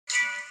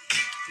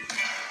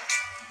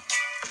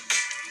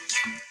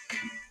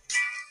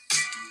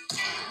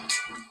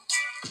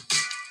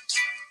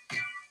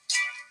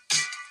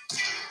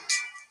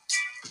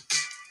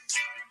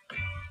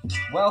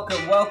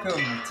Welcome,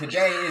 welcome.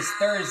 Today is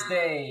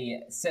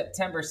Thursday,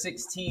 September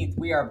 16th.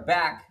 We are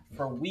back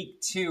for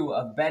week 2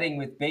 of Betting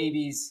with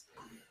Babies.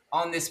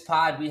 On this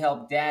pod, we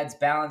help dads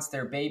balance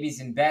their babies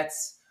and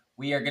bets.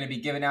 We are going to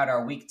be giving out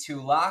our week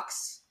 2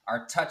 locks,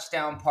 our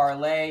touchdown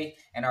parlay,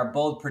 and our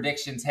bold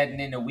predictions heading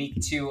into week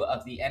 2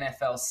 of the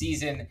NFL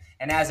season.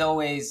 And as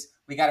always,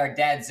 we got our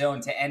dad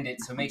zone to end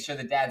it, so make sure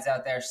the dads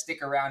out there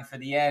stick around for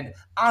the end.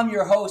 I'm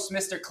your host,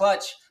 Mr.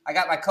 Clutch. I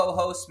got my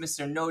co-host,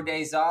 Mr. No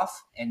Days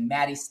Off, and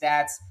Maddie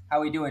Stats. How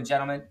we doing,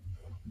 gentlemen?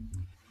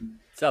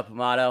 What's up,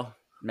 Amato?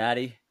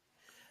 Maddie?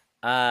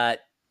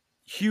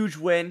 Huge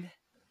win.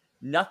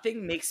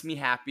 Nothing makes me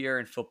happier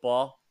in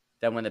football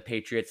than when the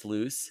Patriots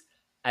lose.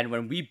 And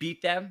when we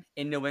beat them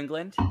in New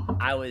England,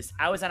 I was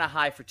on a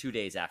high for 2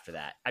 days after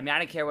that. I mean, I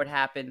didn't care what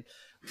happened.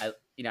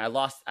 I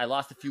lost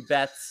a few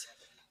bets,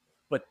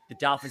 but the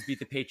Dolphins beat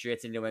the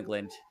Patriots in New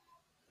England,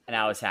 and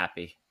I was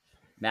happy.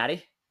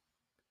 Maddie?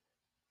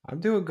 I'm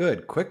doing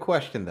good. Quick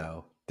question,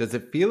 though. Does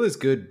it feel as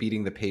good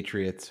beating the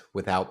Patriots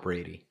without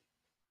Brady?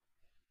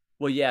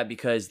 Well, yeah,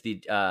 because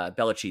the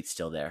Belichick's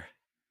still there,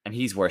 and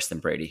he's worse than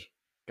Brady.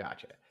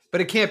 Gotcha.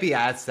 But it can't be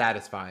as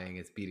satisfying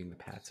as beating the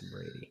Pats and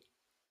Brady.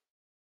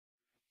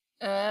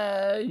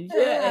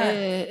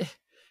 Yeah.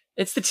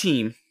 It's the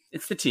team.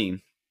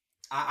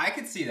 I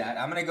could see that.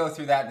 I'm going to go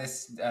through that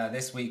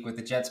this week with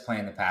the Jets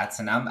playing the Pats,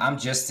 and I'm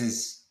just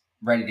as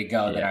ready to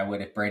go than I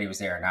would if Brady was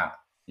there or not.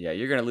 Yeah,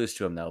 you're going to lose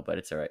to him, though, but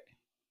it's all right.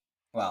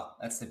 Well,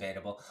 that's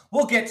debatable.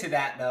 We'll get to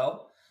that,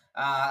 though.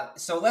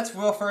 So let's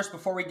real first,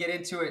 before we get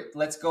into it,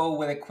 let's go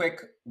with a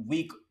quick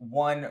week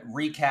 1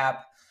 recap.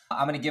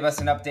 I'm going to give us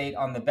an update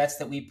on the bets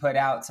that we put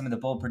out, some of the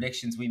bold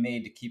predictions we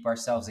made to keep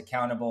ourselves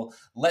accountable.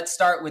 Let's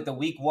start with the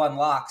week 1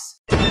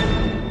 locks.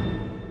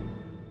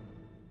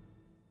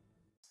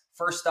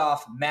 First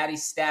off, Matty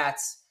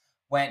Stats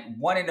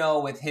went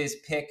 1-0 with his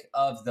pick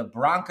of the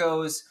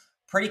Broncos.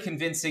 Pretty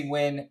convincing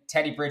win.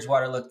 Teddy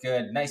Bridgewater looked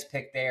good. Nice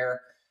pick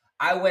there.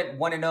 I went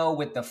 1-0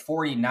 with the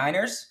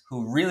 49ers,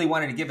 who really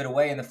wanted to give it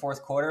away in the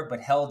fourth quarter, but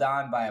held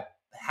on by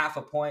half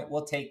a point.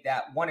 We'll take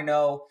that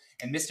 1-0.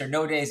 And Mr.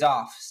 No Days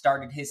Off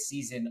started his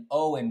season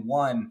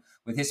 0-1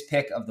 with his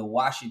pick of the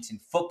Washington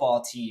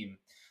football team.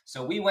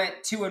 So we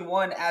went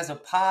 2-1 as a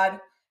pod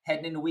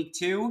heading into week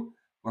 2.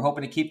 We're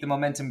hoping to keep the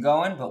momentum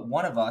going, but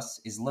one of us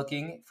is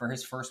looking for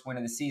his first win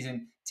of the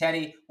season.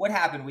 Teddy, what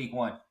happened week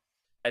 1?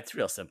 It's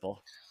real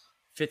simple.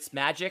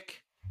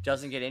 Fitzmagic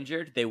doesn't get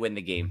injured, they win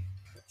the game.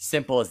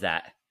 Simple as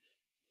that.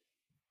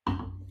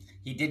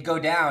 He did go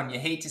down. You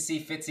hate to see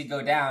Fitzy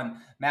go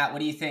down. Matt, what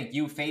do you think?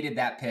 You faded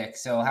that pick.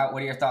 So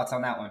what are your thoughts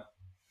on that one?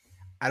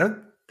 I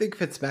don't think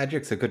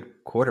Fitzmagic's a good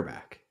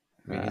quarterback.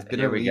 I mean, he's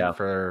been in the league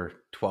for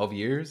 12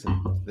 years,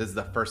 and this is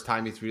the first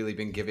time he's really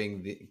been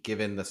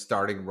given the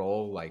starting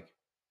role. Like,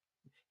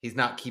 he's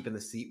not keeping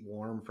the seat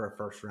warm for a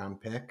first-round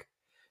pick.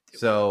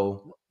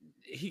 So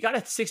he got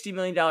a $60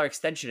 million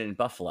extension in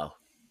Buffalo.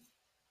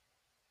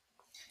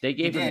 They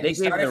gave him. He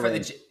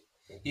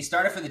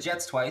started for the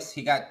Jets twice.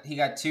 He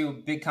got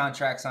 2 big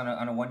contracts on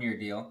a 1-year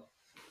deal.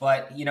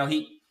 But,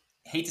 he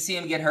hate to see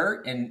him get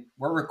hurt, and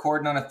we're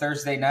recording on a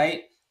Thursday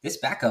night. This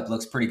backup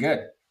looks pretty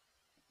good.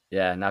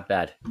 Yeah, not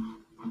bad.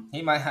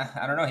 He might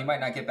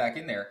not get back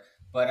in there.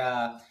 But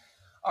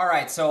all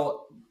right,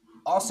 so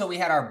also we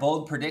had our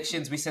bold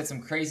predictions. We said some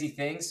crazy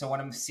things, so I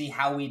want to see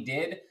how we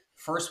did.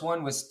 First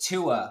one was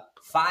Tua.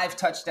 5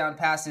 touchdown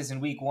passes in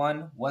week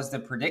 1 was the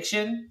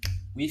prediction.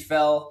 We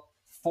fell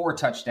 4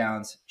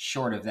 touchdowns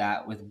short of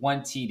that with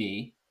 1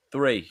 TD.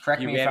 3.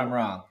 Correct me if I'm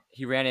wrong.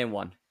 He ran in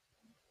 1.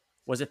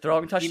 Was it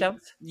throwing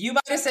touchdowns? You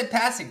might have said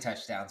passing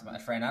touchdowns, my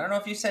friend. I don't know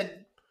if you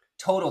said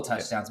total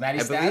touchdowns. Maddie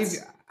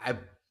Stats? I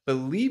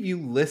believe you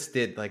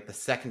listed like the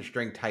second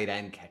string tight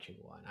end catching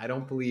 1. I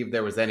don't believe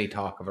there was any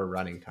talk of a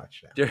running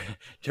touchdown.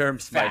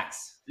 Terms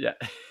facts. Yeah.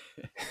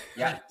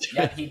 Yeah.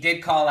 He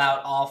did call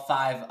out all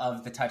 5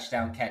 of the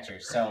touchdown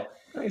catchers. So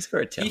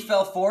he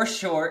fell 4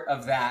 short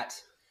of that.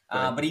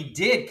 But he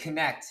did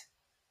connect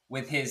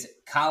with his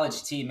college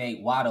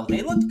teammate Waddle.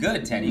 They looked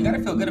good, Teddy. You got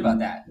to feel good about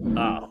that.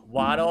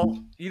 Waddle.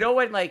 You know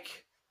when, I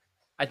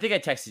think I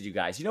texted you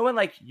guys. You know when,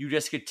 you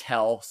just could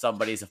tell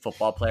somebody's a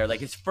football player? Like,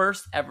 his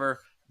first ever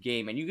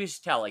game, and you can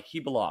just tell,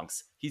 he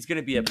belongs. He's going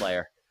to be a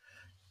player.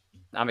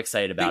 I'm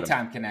excited about him.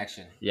 Big-time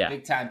connection. Yeah.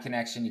 Big-time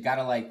connection. You got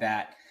to like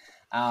that.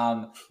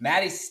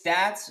 Matty's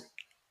Stats,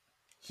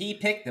 he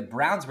picked the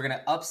Browns were going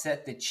to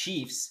upset the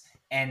Chiefs.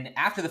 And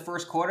after the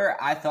first quarter,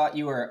 I thought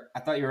you were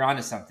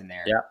onto something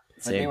there. Yeah,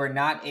 but they were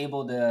not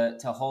able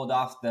to hold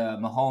off the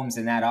Mahomes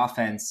in that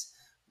offense.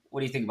 What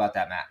do you think about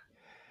that, Matt?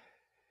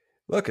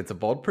 Look, it's a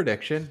bold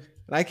prediction,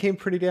 and I came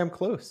pretty damn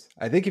close.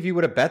 I think if you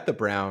would have bet the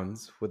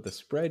Browns with the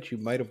spread, you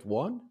might have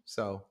won.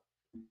 So,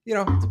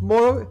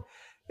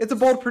 it's a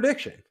bold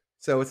prediction.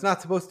 So it's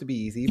not supposed to be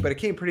easy, but it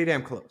came pretty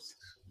damn close.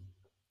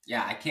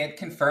 Yeah, I can't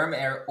confirm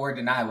or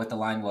deny what the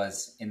line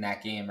was in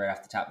that game right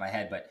off the top of my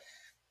head, but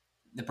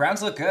the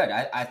Browns look good.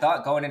 I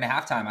thought going into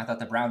halftime, I thought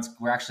the Browns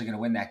were actually going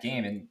to win that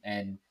game.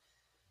 And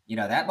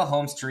that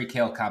Mahomes-Tyreek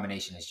Hill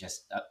combination is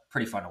just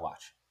pretty fun to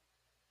watch.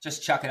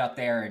 just chuck it up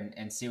there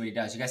and see what he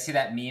does. You guys see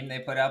that meme they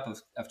put up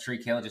of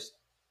Tyreek Hill just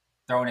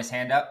throwing his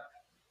hand up?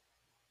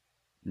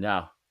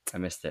 No, I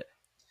missed it.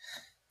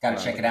 Got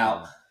to check it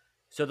out.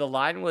 So the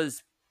line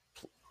was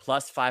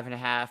plus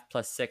 5.5,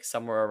 plus 6,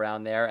 somewhere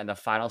around there. And the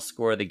final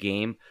score of the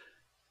game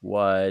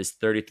was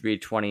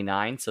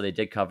 33-29. So they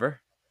did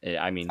cover.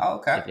 I mean,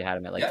 if you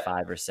had them at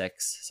 5 or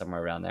 6,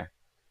 somewhere around there.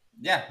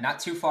 Yeah, not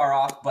too far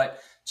off,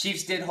 but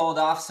Chiefs did hold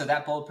off, so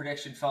that bold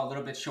prediction fell a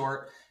little bit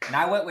short. And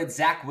I went with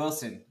Zach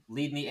Wilson,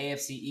 leading the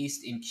AFC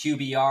East in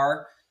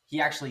QBR.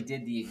 He actually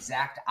did the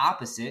exact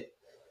opposite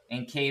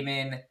and came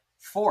in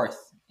 4th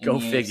in the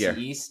AFC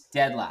East,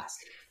 dead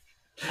last.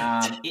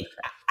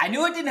 I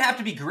knew it didn't have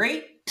to be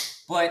great,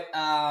 but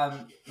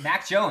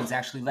Mac Jones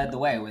actually led the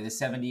way with a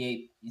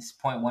 78.1%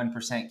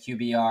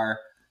 QBR.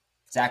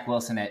 Zach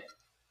Wilson at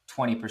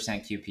 20%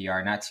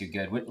 QPR, not too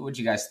good. What would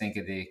you guys think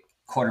of the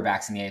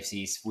quarterbacks in the AFC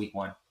East week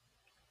 1?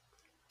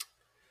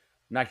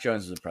 Mac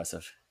Jones was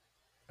impressive,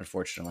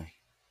 unfortunately.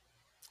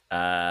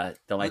 Don't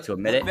like to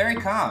admit it. Very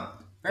calm.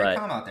 Very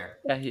calm out there.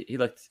 Yeah, he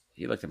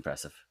looked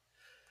impressive.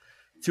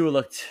 Tua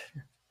looked,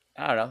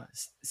 I don't know,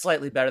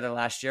 slightly better than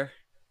last year.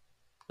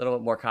 A little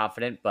bit more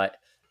confident, but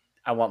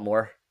I want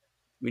more.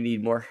 We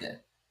need more.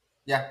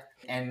 Yeah.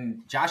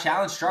 And Josh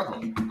Allen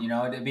struggled.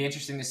 It'd be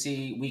interesting to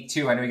see week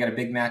 2. I know we got a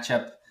big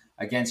matchup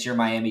against your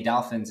Miami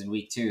Dolphins in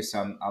week 2,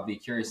 so I'll be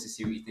curious to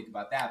see what you think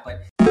about that.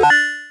 But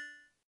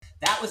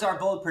that was our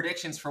bold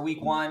predictions for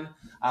week 1.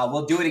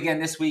 We'll do it again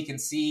this week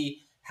and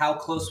see how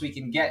close we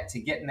can get to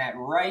getting that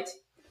right.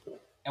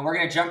 And we're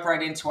going to jump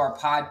right into our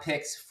pod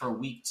picks for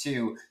week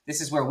 2. This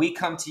is where we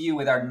come to you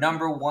with our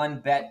number 1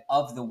 bet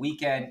of the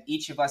weekend.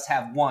 Each of us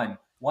have one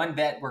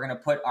bet we're going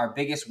to put our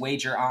biggest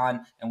wager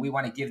on, and we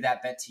want to give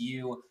that bet to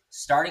you.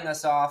 Starting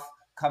us off,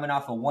 coming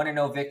off a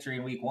 1-0 victory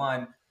in week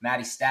 1,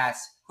 Matty Stats,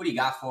 who do you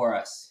got for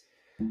us?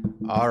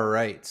 All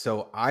right,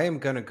 so I am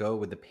going to go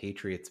with the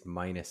Patriots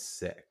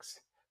 -6.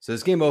 So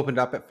this game opened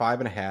up at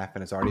 5.5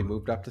 and has already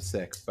moved up to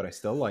 6, but I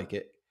still like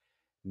it.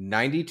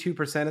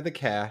 92% of the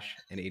cash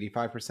and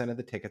 85% of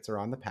the tickets are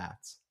on the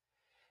Pats.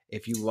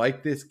 If you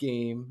like this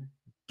game,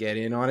 get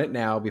in on it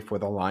now before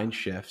the line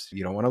shifts.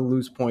 You don't want to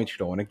lose points. You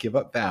don't want to give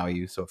up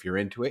value. So if you're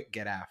into it,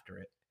 get after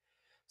it.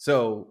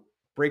 So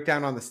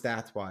breakdown on the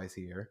stats wise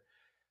here.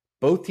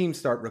 Both teams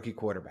start rookie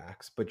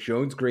quarterbacks, but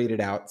Jones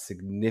graded out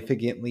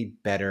significantly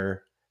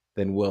better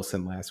than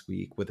Wilson last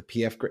week with a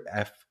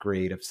PFF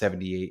grade of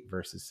 78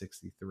 versus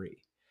 63.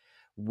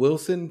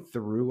 Wilson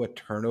threw a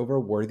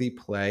turnover-worthy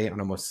play on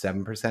almost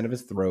 7% of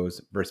his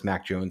throws versus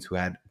Mac Jones, who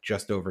had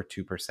just over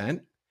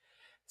 2%.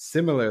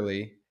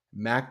 Similarly,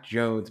 Mac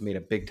Jones made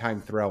a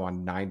big-time throw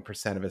on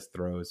 9% of his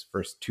throws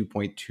versus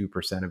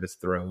 2.2% of his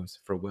throws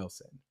for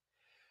Wilson.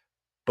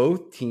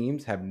 Both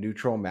teams have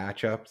neutral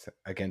matchups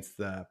against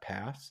the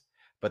pass,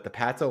 but the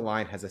Pats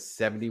O-line has a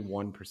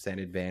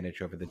 71%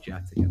 advantage over the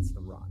Jets against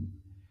the run.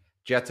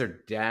 Jets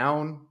are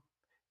down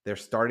their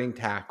starting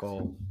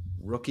tackle,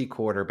 rookie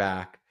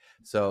quarterback.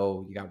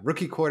 So you got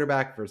rookie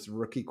quarterback versus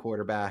rookie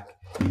quarterback.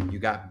 You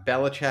got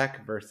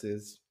Belichick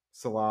versus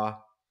Salah.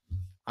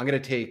 I'm going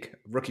to take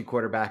rookie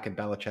quarterback and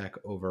Belichick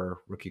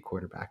over rookie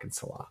quarterback and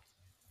Salah.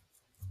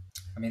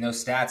 I mean,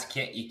 those stats,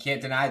 you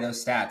can't deny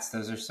those stats.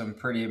 Those are some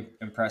pretty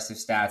impressive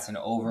stats and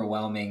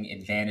overwhelming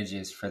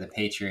advantages for the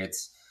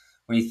Patriots.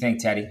 What do you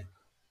think, Teddy?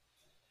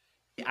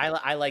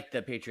 I like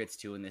the Patriots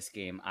too in this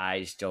game. I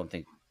just don't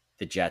think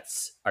the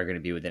Jets are going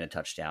to be within a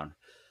touchdown.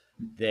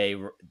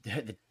 The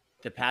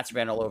Pats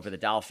ran all over the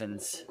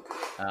Dolphins,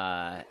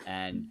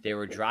 and they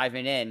were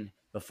driving in.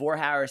 Before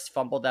Harris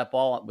fumbled that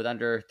ball with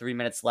under 3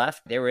 minutes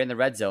left, they were in the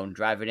red zone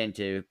driving in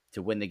to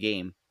win the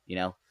game,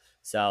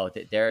 So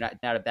they're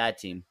not a bad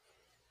team.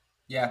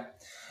 Yeah.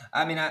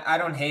 I mean, I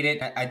don't hate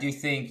it. I do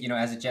think,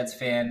 as a Jets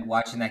fan,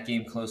 watching that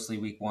game closely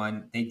week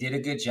 1, they did a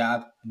good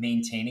job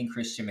maintaining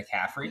Christian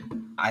McCaffrey.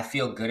 I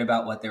feel good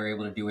about what they were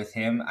able to do with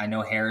him. I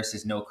know Harris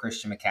is no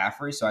Christian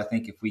McCaffrey, so I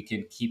think if we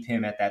can keep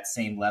him at that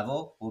same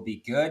level, we'll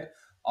be good.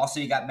 Also,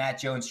 you got Matt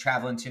Jones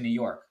traveling to New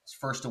York. His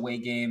first away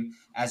game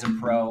as a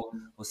pro.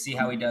 We'll see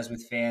how he does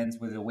with fans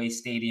with an away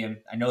stadium.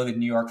 I know the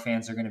New York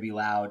fans are going to be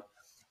loud.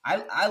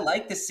 I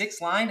like the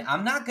 6 line.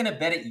 I'm not going to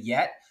bet it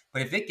yet,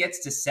 but if it gets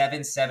to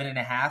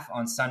 7.5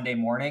 on Sunday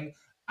morning,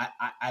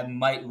 I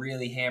might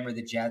really hammer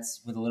the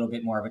Jets with a little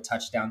bit more of a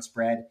touchdown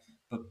spread.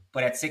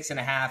 But at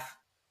 6.5,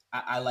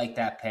 I like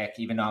that pick.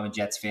 Even though I'm a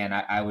Jets fan,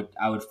 I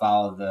would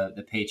follow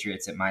the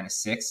Patriots at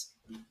 -6.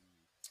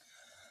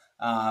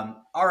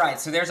 All right,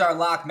 so there's our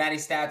lock. Matty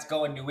Stats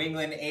going New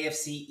England,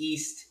 AFC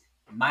East,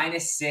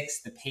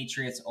 -6, the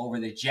Patriots over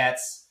the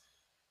Jets.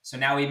 So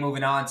now we're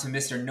moving on to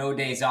Mr. No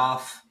Days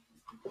Off.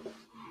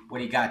 What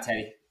do you got,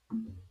 Teddy?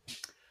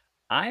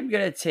 I'm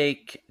going to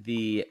take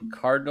the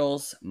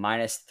Cardinals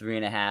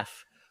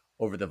 -3.5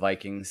 over the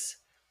Vikings.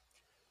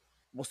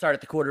 We'll start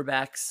at the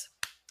quarterbacks.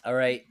 All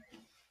right.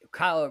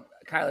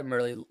 Kyler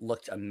Murray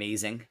looked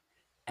amazing.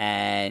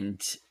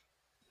 And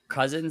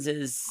Cousins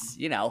is,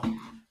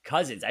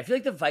 Cousins. I feel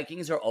like the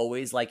Vikings are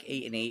always like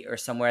 8-8 or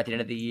somewhere at the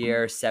end of the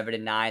year,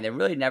 7-9. They're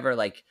really never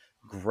like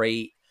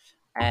great.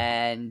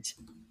 And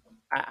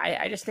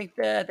I just think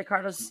the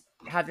Cardinals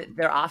have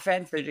their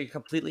offense. They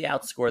completely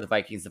outscore the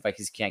Vikings. The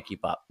Vikings can't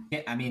keep up.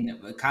 I mean,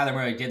 Kyler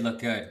Murray did look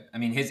good. I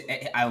mean,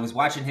 I was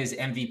watching his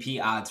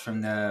MVP odds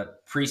from the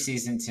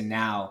preseason to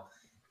now,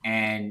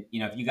 and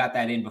if you got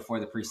that in before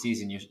the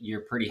preseason,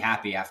 you're pretty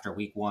happy after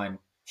week one.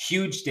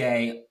 Huge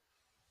day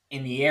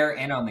in the air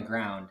and on the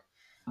ground.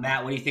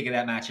 Matt, what do you think of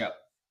that matchup?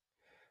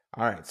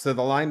 All right, so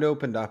the line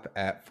opened up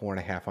at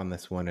 4.5 on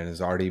this one and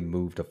has already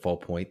moved a full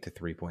point to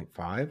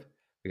 3.5.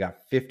 We got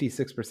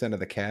 56% of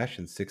the cash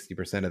and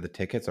 60% of the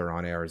tickets are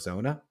on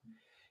Arizona.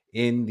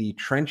 In the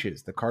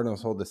trenches, the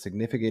Cardinals hold a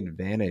significant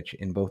advantage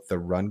in both the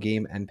run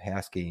game and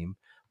pass game,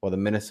 while the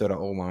Minnesota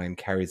O-line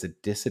carries a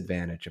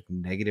disadvantage of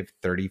negative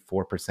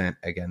 34%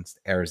 against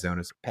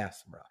Arizona's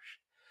pass rush.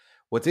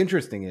 What's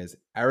interesting is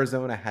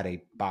Arizona had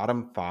a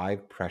bottom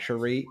 5 pressure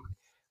rate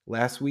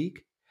last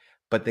week,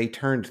 but they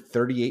turned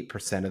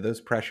 38% of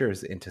those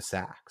pressures into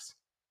sacks.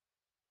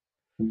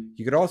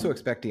 You could also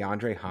expect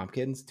DeAndre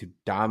Hopkins to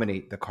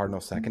dominate the Cardinal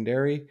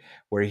secondary,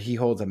 where he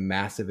holds a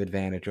massive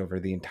advantage over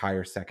the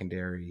entire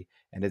secondary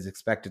and is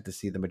expected to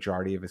see the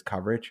majority of his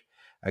coverage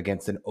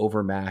against an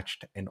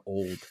overmatched and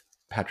old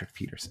Patrick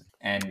Peterson.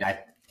 And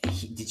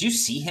did you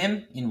see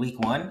him in week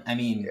one? I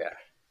mean,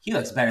 He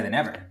looks better than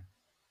ever.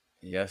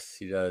 Yes,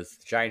 he does.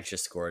 The Giants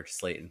just scored,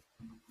 Slayton.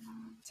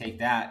 Take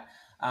that.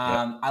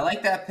 I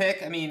like that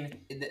pick. I mean,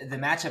 the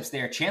matchups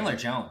there, Chandler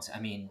Jones,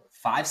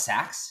 5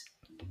 sacks.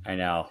 I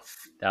know.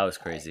 That was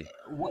crazy.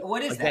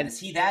 What is that? Is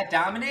he that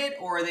dominant,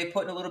 or are they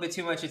putting a little bit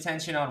too much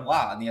attention on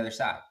Watt on the other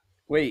side?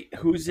 Wait,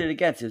 who's it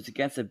against? It was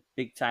against a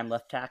big-time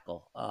left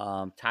tackle,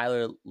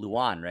 Tyler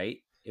Lewan, right?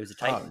 It was a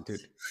Titans. Oh, dude.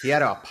 He had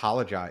to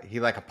apologize. He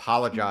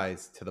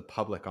apologized to the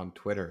public on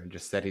Twitter and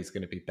just said he's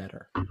going to be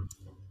better.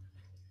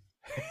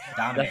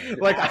 Dominated.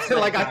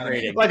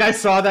 I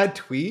saw that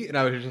tweet and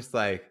I was just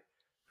like,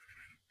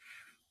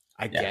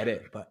 I get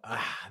it, but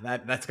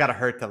that's got to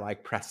hurt to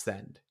press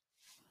send.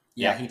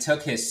 Yeah, he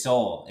took his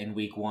soul in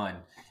week one,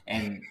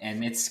 and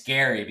it's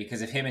scary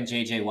because if him and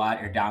JJ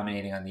Watt are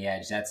dominating on the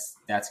edge, that's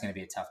going to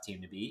be a tough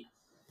team to beat.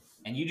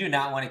 And you do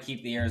not want to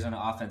keep the Arizona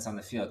offense on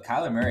the field.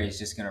 Kyler Murray is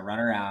just going to run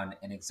around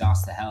and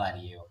exhaust the hell out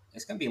of you.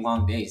 It's going to be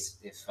long days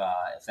if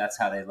that's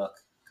how they look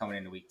coming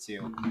into week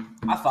 2.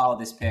 I follow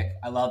this pick.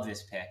 I love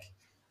this pick.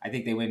 I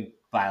think they win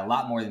by a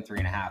lot more than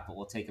 3.5, but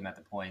we'll take them at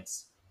the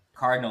points.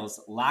 Cardinals,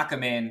 lock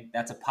them in.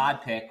 That's a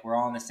pod pick. We're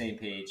all on the same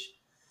page.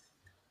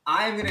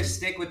 I'm going to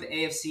stick with the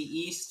AFC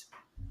East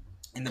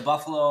in the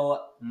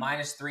Buffalo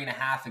minus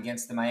 3.5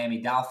 against the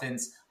Miami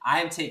Dolphins.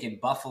 I am taking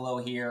Buffalo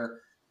here.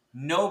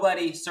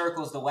 Nobody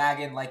circles the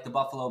wagon like the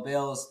Buffalo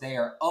Bills. They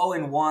are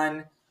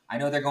 0-1. I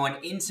know they're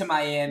going into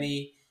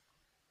Miami,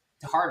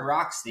 to Hard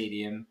Rock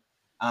Stadium.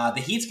 The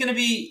Heat's going to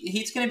be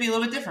a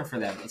little bit different for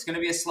them. It's going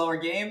to be a slower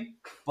game,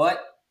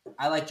 but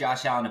I like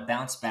Josh Allen to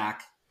bounce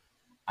back.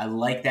 I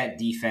like that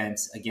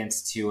defense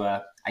against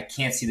Tua. I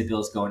can't see the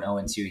Bills going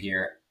 0-2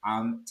 here.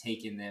 I'm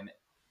taking them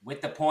with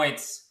the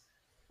points.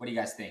 What do you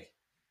guys think?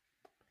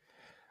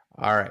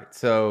 All right.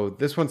 So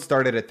this one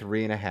started at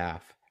 3.5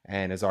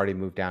 and has already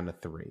moved down to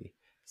 3.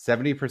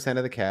 70%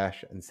 of the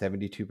cash and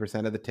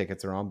 72% of the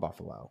tickets are on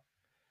Buffalo.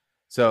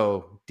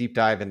 So deep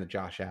dive into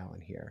Josh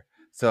Allen here.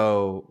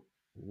 So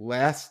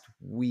last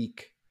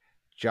week,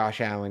 Josh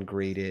Allen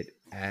graded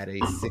at a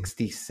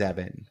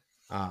 67,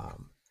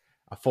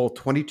 a full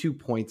 22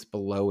 points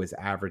below his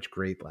average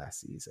grade last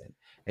season.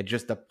 And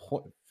just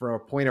for a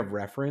point of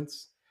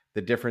reference,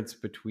 the difference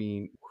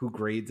between who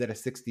grades at a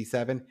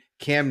 67,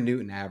 Cam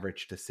Newton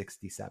averaged a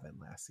 67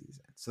 last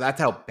season. So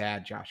that's how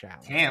bad Josh Allen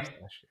was last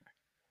year.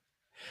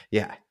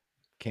 Yeah,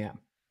 Cam.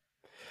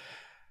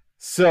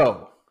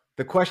 So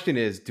the question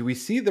is, do we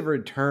see the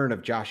return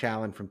of Josh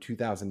Allen from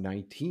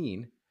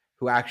 2019,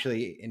 who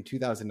actually in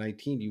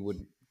 2019 you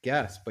wouldn't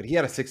guess, but he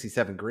had a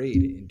 67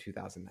 grade in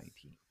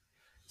 2019.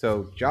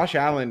 So Josh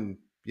Allen,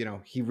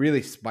 he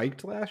really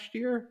spiked last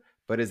year,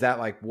 but is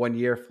that 1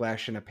 year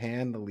flash in a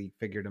pan? The league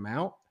figured him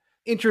out.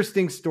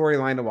 Interesting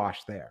storyline to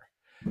watch there.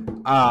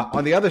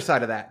 On the other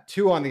side of that,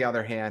 Tua, on the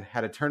other hand,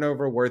 had a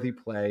turnover-worthy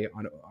play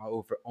on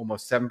over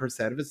almost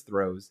 7% of his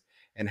throws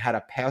and had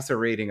a passer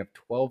rating of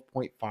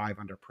 12.5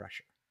 under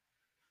pressure.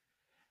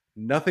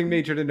 Nothing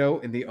major to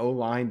note in the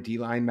O-line,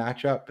 D-line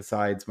matchup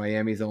besides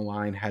Miami's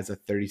O-line has a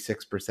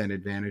 36%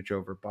 advantage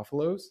over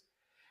Buffalo's.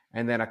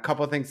 And then a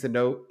couple of things to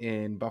note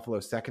in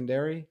Buffalo's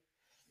secondary.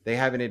 They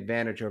have an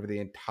advantage over the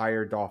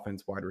entire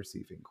Dolphins wide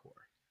receiving core.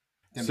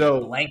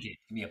 So give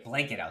me a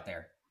blanket out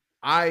there.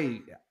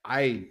 I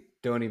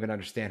don't even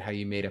understand how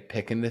you made a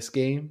pick in this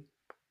game,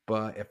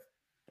 but if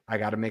I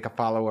got to make a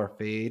follow or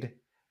fade,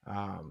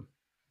 I'm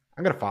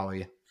going to follow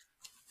you.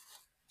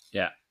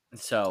 Yeah.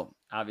 So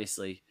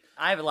obviously,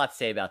 I have a lot to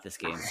say about this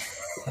game.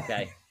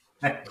 Okay.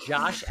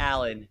 Josh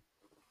Allen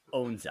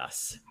owns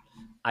us.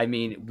 I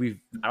mean,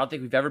 I don't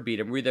think we've ever beat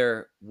him. We're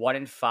either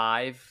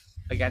 1-5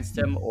 against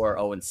him or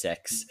 0-6.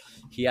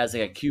 He has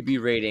a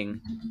QB rating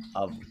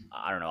of,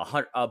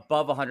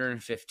 above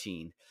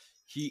 115.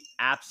 He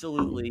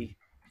absolutely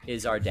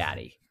is our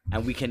daddy,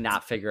 and we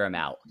cannot figure him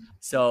out.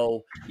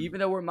 So even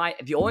though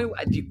the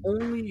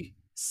only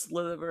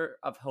sliver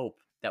of hope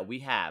that we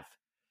have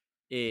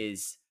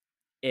is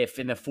if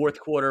in the fourth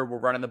quarter we're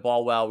running the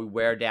ball well, we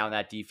wear down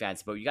that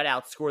defense, but you got to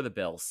outscore the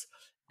Bills.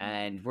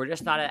 And we're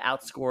just not an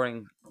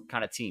outscoring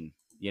kind of team.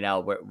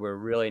 We're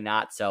really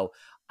not. So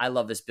I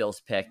love this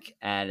Bills pick.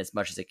 And as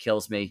much as it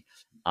kills me,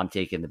 I'm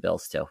taking the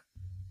Bills too.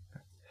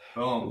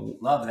 Boom.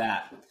 Love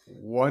that.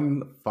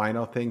 One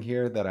final thing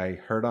here that I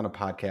heard on a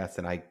podcast,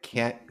 and I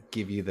can't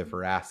give you the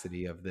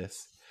veracity of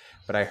this,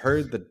 but I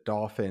heard the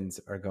Dolphins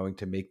are going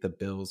to make the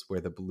Bills wear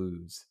the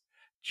blues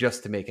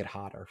just to make it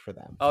hotter for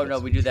them. Oh no,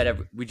 we do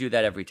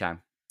that every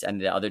time. And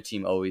the other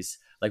team always,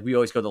 we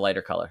always go the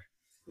lighter color.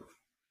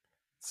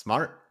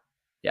 Smart.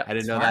 Yeah. I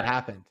didn't know that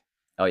happened.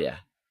 Oh yeah.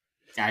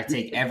 Gotta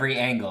take every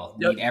angle,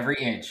 need every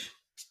inch.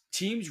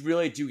 Teams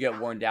really do get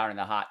worn down in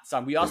the hot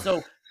sun.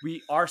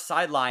 Our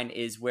sideline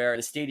is where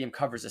the stadium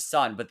covers the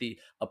sun, but the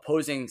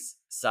opposing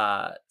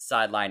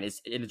sideline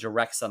is in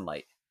direct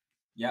sunlight.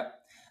 Yep.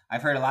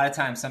 I've heard a lot of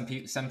times some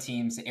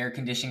teams air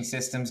conditioning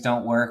systems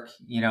don't work,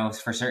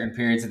 for certain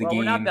periods of the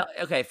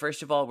game.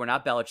 First of all, we're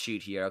not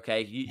Belichick here,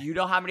 okay? You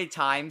know how many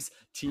times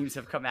teams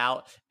have come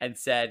out and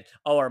said,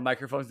 "Oh, our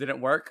microphones didn't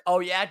work."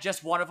 Oh yeah,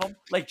 just one of them.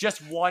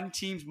 Just one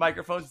team's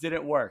microphones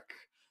didn't work.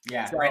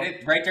 Yeah, so,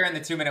 right during the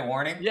 2-minute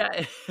warning.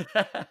 Yeah.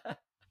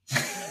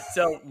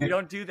 So we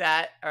don't do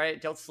that. All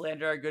right, don't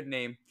slander our good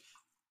name.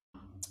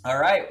 All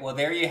right, well,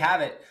 there you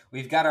have it.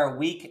 We've got our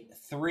week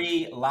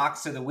 3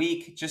 locks of the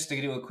week. Just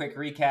to do a quick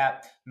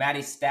recap,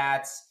 Matty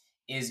Stats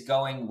is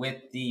going with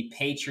the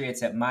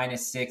Patriots at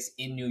 -6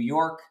 in New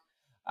York.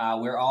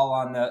 We're all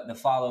on the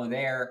follow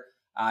there.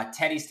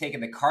 Teddy's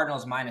taking the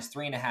Cardinals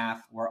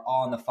 -3.5. We're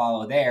all on the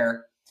follow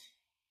there.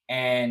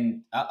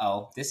 And,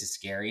 this is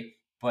scary.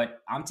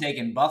 But I'm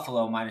taking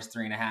Buffalo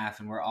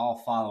 -3.5, and we're all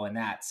following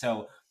that.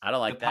 So I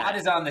don't like that. The pod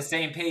is on the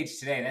same page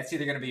today. That's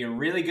either going to be a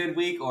really good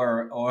week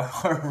or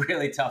a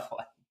really tough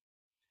one.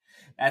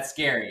 That's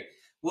scary.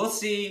 We'll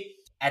see.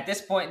 At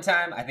this point in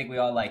time, I think we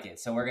all like it.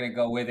 So we're going to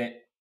go with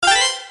it.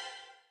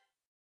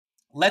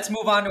 Let's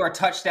move on to our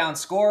touchdown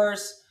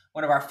scorers.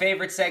 One of our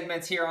favorite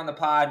segments here on the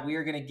pod. We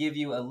are going to give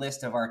you a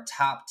list of our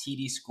top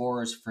TD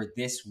scorers for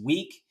this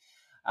week.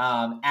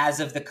 As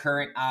of the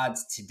current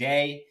odds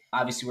today,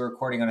 obviously we're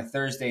recording on a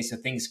Thursday, so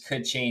things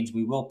could change.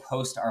 We will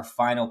post our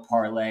final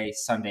parlay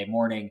Sunday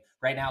morning.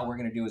 Right now, what we're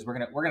going to do is we're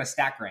going to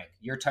stack rank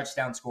your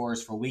touchdown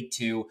scores for week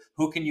 2.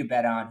 Who can you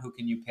bet on? Who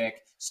can you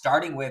pick?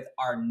 Starting with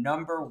our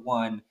number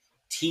 1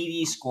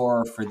 TD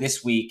scorer for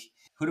this week.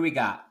 Who do we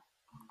got?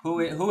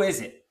 Who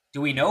is it?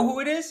 Do we know who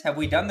it is? Have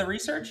we done the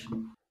research?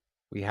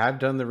 We have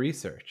done the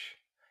research,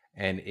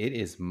 and it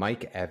is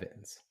Mike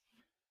Evans.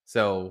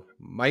 So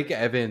Mike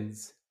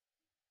Evans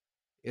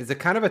is a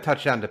kind of a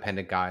touchdown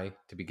dependent guy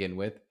to begin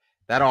with.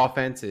 That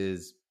offense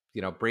is,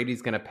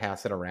 Brady's going to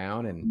pass it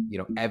around, and,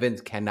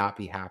 Evans cannot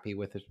be happy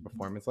with his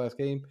performance last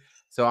game.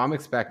 So I'm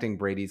expecting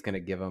Brady's going to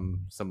give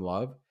him some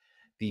love.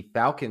 The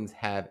Falcons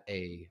have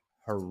a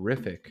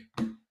horrific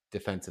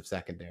defensive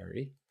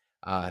secondary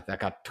that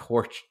got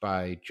torched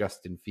by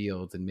Justin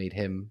Fields and made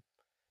him,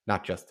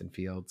 not Justin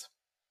Fields.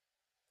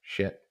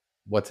 Shit.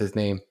 What's his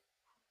name?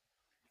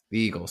 The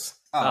Eagles.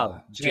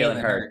 Oh,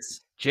 Jalen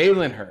Hurts.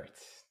 Jalen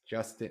Hurts.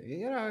 Justin,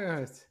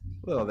 it's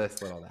a little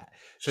this, little that.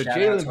 So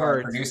Jalen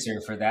Hurts, producer,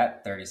 for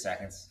that 30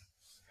 seconds.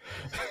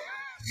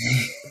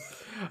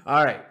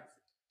 All right,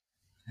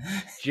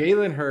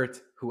 Jalen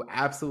Hurts, who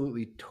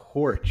absolutely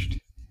torched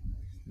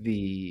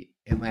the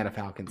Atlanta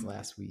Falcons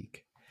last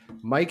week.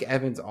 Mike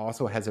Evans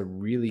also has a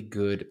really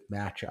good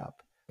matchup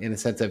in the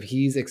sense of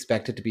he's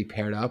expected to be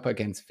paired up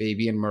against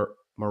Fabian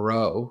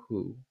Moreau,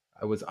 who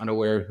I was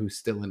unaware who's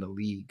still in the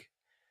league.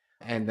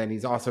 And then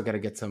he's also going to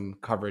get some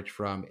coverage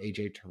from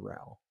AJ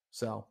Terrell.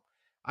 So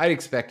I'd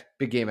expect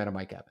big game out of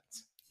Mike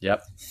Evans.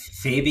 Yep.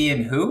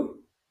 Fabian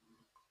who?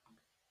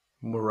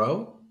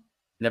 Moreau?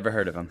 Never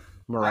heard of him.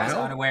 Moreau? I was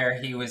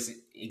unaware he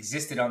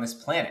existed on this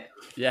planet.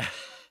 Yeah.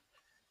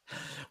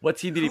 What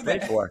team did he play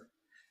for?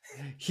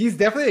 He's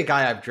definitely a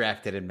guy I've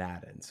drafted in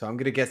Madden. So I'm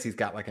going to guess he's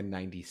got like a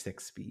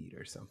 96 speed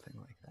or something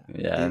like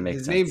that. Yeah, that makes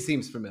sense. His name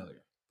seems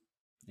familiar.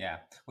 Yeah.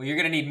 Well, you're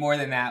going to need more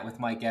than that with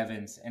Mike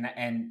Evans.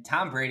 And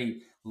Tom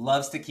Brady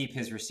loves to keep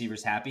his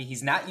receivers happy.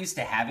 He's not used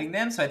to having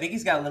them. So I think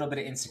he's got a little bit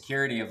of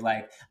insecurity of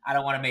I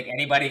don't want to make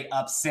anybody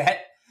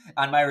upset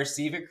on my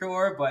receiving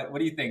core. But what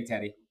do you think,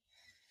 Teddy?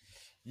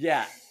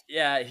 Yeah.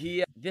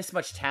 He this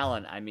much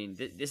talent. I mean,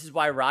 this is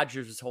why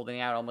Rodgers was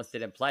holding out, almost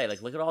didn't play.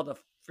 Look at all the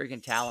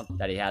freaking talent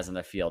that he has on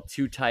the field.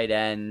 2 tight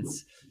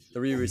ends,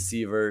 3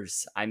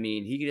 receivers. I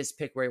mean, he can just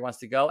pick where he wants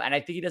to go. And I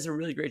think he does a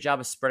really great job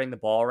of spreading the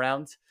ball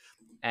around.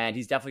 And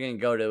he's definitely going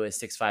to go to a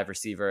 6'5"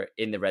 receiver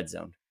in the red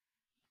zone.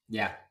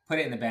 Yeah, put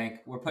it in the bank.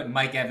 We're putting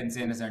Mike Evans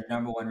in as our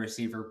number 1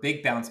 receiver.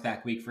 Big bounce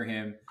back week for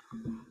him.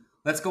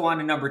 Let's go on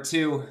to number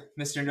 2,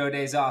 Mr. No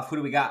Days Off. Who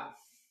do we got?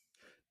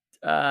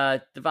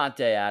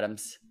 Devontae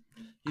Adams.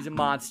 He's a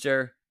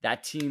monster.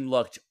 That team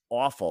looked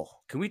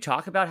awful. Can we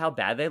talk about how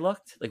bad they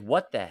looked?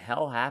 What the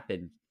hell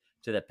happened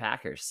to the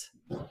Packers?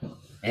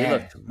 They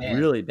looked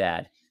really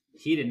bad.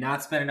 He did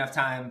not spend enough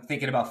time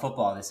thinking about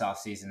football this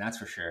offseason, that's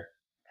for sure.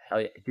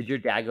 Hell yeah. Did your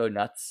dad go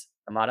nuts,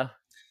 Amato?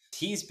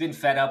 he's been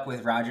fed up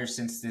with Rodgers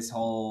since this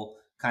whole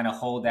kind of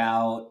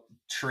holdout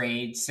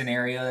trade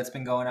scenario that's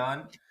been going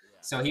on.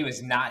 So he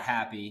was not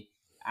happy.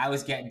 I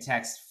was getting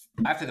texts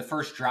after the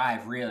first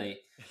drive, really,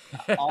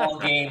 all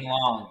game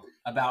long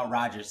about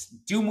Rodgers.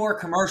 Do more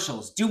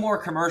commercials. Do more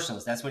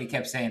commercials. That's what he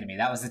kept saying to me.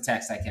 That was the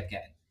text I kept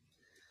getting.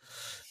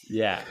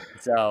 Yeah.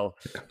 So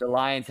the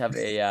Lions have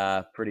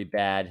a pretty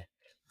bad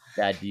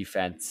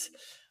defense.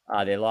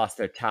 They lost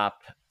their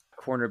top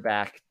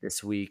cornerback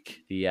this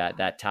week.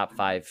 That top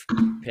 5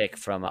 pick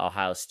from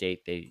Ohio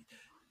State they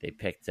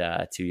picked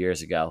 2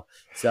 years ago.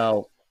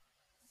 So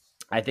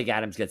I think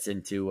Adams gets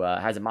into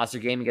has a monster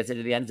game and gets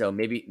into the end zone.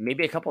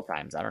 Maybe a couple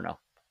times. I don't know.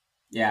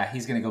 Yeah,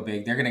 he's going to go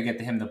big. They're going to get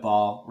him the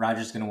ball.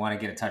 Rodgers is going to want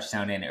to get a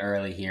touchdown in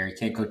early here. He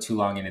can't go too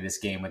long into this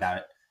game without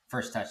it.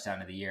 First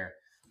touchdown of the year.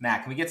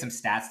 Matt, can we get some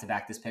stats to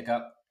back this pick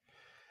up?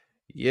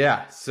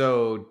 Yeah,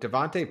 so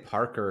Devontae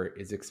Parker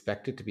is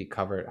expected to be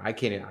covered. I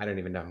don't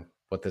even know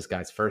what this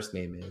guy's first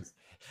name is.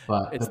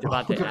 But it's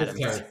Devontae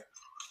Adams.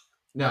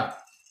 No.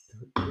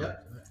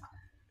 Yep.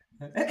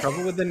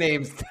 Trouble with the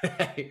names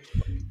today.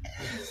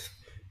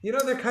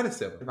 They're kind of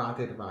similar.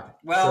 Devontae.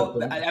 Well,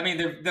 so, I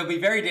mean, they'll be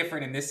very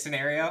different in this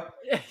scenario.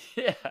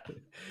 Yeah.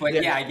 But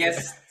yeah, I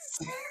guess.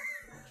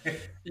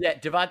 Yeah,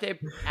 Devontae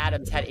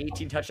Adams had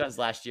 18 touchdowns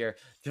last year.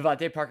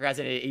 Devontae Parker has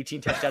had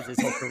 18 touchdowns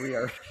his whole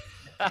career.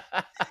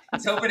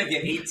 He's hoping to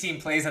get 18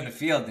 plays on the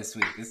field this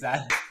week. Is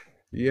that?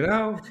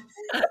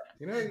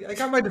 I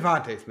got my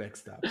Devontaes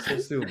mixed up. So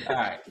soon. All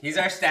right, he's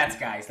our stats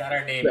guy. He's not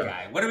our name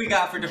guy. What do we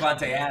got for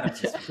Devontae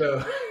Adams?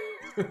 So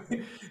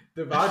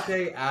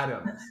Devontae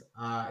Adams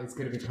is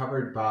going to be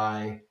covered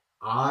by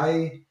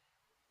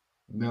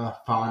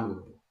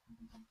Melifonwu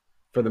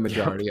for the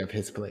majority of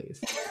his plays.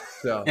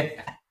 So,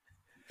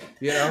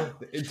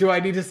 do I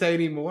need to say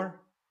any more?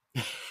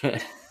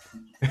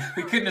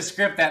 We couldn't have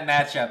scripted that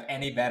matchup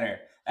any better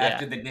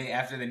after the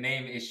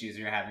name issues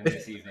we're having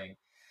this evening.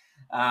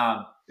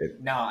 No,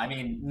 I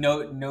mean,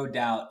 no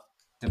doubt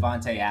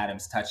Devontae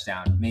Adams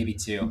touchdown, maybe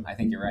 2. I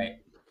think you're right.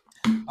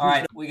 All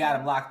right, we got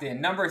him locked in.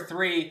 Number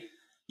 3,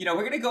 we're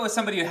going to go with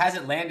somebody who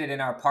hasn't landed in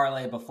our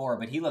parlay before,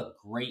 but he looked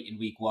great in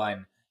week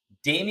 1.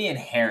 Damian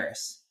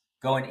Harris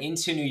going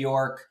into New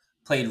York,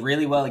 played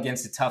really well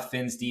against the tough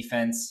Finns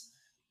defense.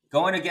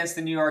 Going against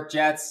the New York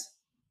Jets,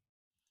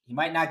 he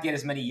might not get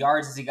as many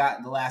yards as he got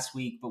in the last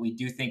week, but we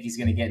do think he's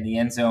going to get in the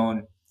end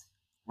zone.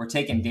 We're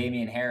taking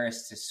Damian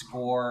Harris to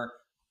score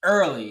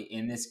early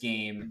in this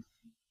game.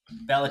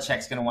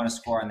 Belichick's going to want to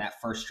score on that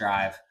first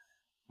drive.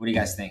 What do you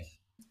guys think?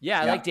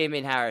 Yeah, I like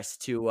Damian Harris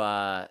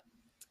to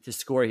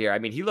score here. I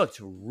mean, he looked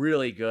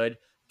really good.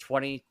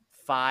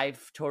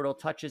 25 total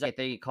touches. I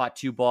think he caught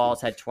 2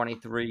 balls, had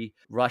 23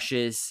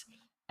 rushes,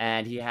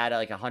 and he had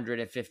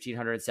 115,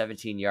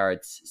 117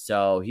 yards.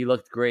 So he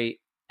looked great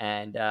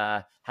and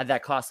had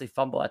that costly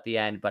fumble at the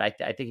end. But I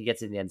think he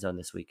gets in the end zone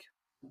this week.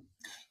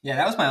 Yeah,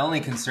 that was my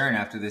only concern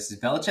after this is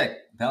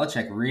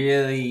Belichick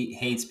really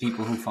hates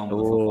people who fumble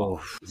the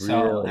football.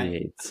 So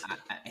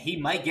he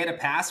might get a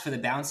pass for the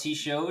bounce he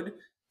showed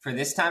for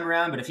this time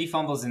around, but if he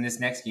fumbles in this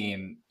next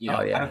game,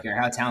 I don't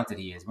care how talented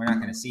he is. We're not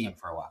going to see him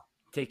for a while.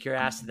 Take your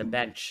ass to the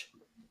bench.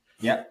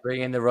 Yep.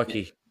 Bring in the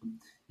rookie.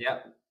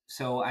 Yep.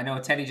 So I know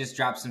Teddy just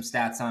dropped some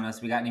stats on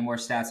us. We got any more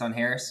stats on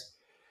Harris?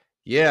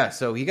 Yeah,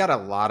 so he got a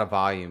lot of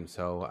volume.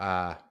 So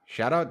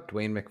shout out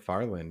Dwayne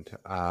McFarland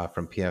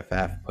from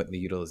PFF putting the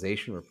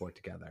utilization report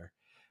together.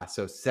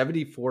 So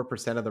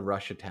 74% of the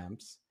rush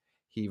attempts.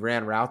 He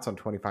ran routes on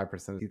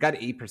 25%. He's got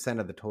 8%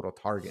 of the total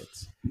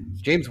targets.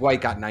 James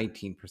White got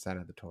 19%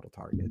 of the total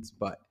targets,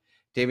 but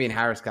Damian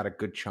Harris got a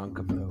good chunk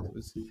of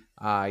those. He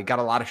got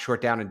a lot of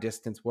short down and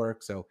distance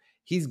work, so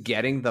he's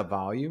getting the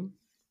volume.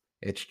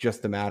 It's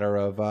just a matter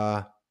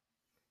of,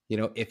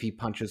 if he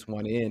punches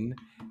one in.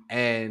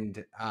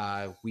 And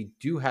we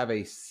do have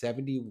a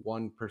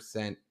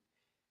 71%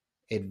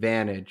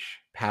 advantage,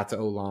 Pat's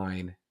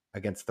O-line,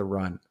 against the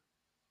run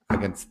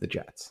against the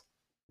Jets.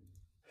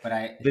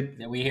 But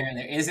we hearing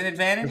there is an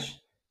advantage?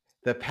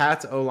 The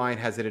Pats O-line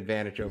has an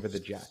advantage over the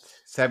Jets.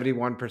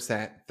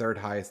 71%, third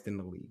highest in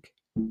the league.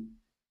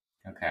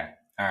 Okay.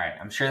 All right.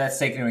 I'm sure that's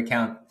taking into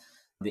account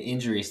the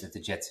injuries that the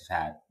Jets have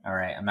had. All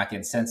right. I'm not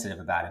getting sensitive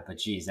about it, but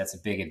geez, that's a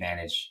big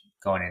advantage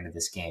going into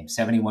this game.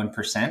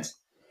 71%?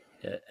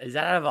 Is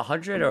that out of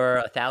 100 or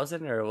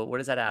 1,000 or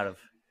what is that out of?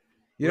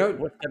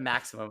 What's the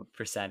maximum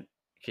percent?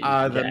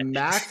 The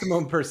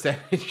maximum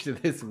percentage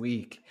this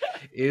week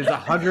is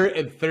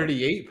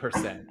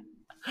 138%,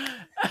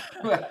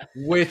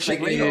 which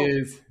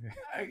is.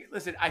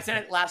 Listen, I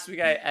said it last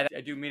week. I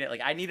do mean it.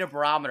 I need a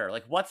barometer.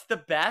 What the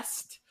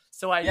best?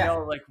 So I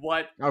know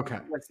what. Okay.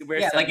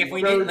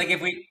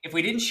 If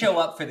we didn't show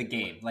up for the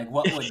game,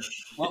 what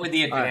would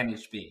the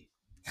advantage be?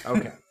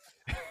 Okay.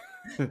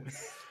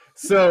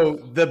 So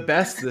the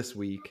best this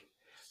week.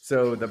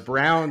 So the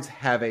Browns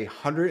have a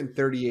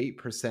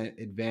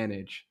 138%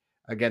 advantage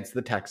against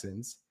the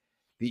Texans.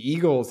 The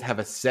Eagles have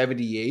a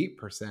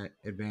 78%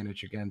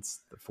 advantage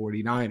against the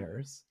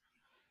 49ers.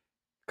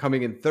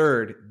 Coming in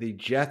third, the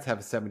Jets have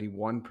a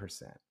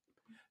 71%.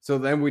 So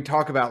then we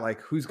talk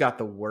about who's got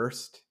the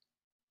worst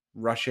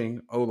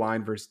rushing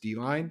O-line versus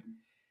D-line.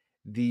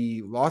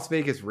 The Las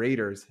Vegas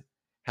Raiders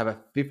have a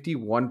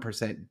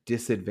 51%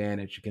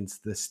 disadvantage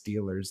against the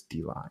Steelers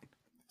D-line.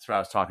 That's what I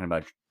was talking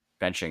about,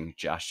 benching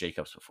Josh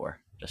Jacobs before,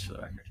 just for the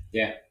record.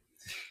 Yeah.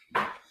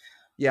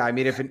 Yeah, I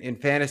mean, if in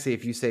fantasy,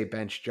 if you say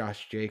bench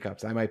Josh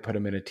Jacobs, I might put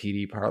him in a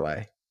TD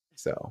parlay.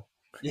 So.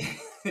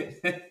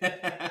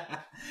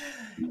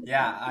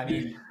 Yeah, I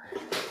mean,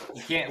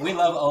 you can't. We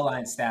love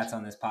O-line stats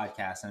on this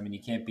podcast. I mean,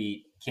 you can't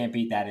beat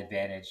that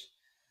advantage.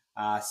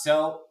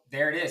 So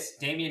there it is.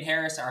 Damian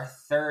Harris, our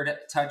third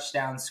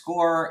touchdown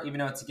scorer, even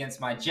though it's against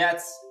my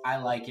Jets. I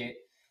like it.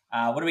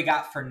 What do we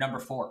got for number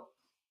 4?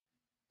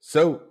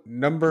 So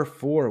number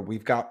 4,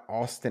 we've got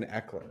Austin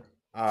Ekeler.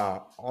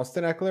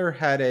 Austin Ekeler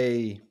had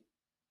a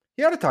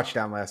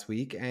touchdown last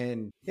week,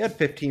 and he had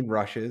 15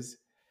 rushes.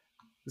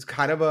 It was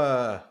kind of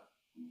a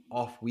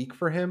off week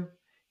for him.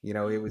 You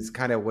know, it was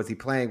kind of, was he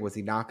playing? Was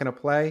he not going to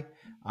play?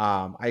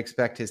 I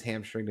expect his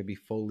hamstring to be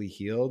fully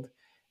healed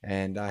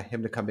and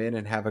him to come in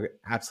and have an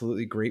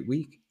absolutely great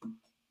week.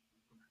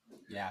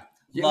 Yeah.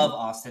 Love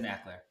Austin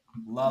Ekeler.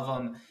 Love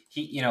him.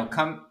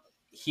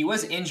 He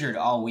was injured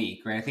all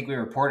week, right? I think we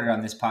reported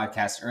on this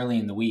podcast early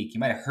in the week. You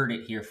might have heard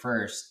it here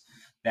first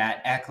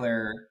that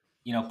Ekeler,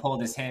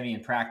 pulled his hammy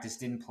in practice,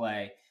 didn't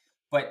play,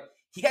 but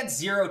he got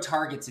 0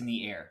 targets in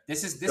the air.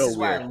 This is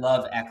why I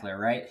love Ekeler,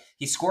 right?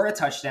 He scored a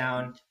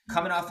touchdown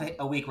coming off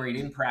a week where he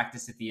didn't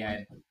practice at the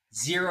end.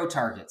 0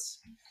 targets.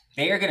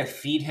 They are going to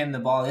feed him the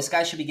ball. This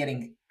guy should be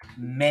getting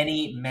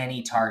many,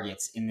 many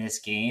targets in this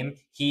game.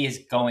 He is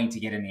going to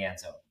get in the end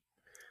zone.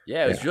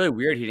 Yeah, it was really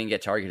weird he didn't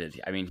get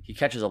targeted. I mean, he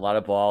catches a lot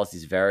of balls.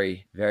 He's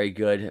very, very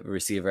good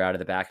receiver out of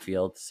the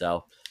backfield.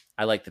 So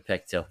I like the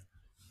pick too.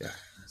 Yeah.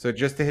 So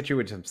just to hit you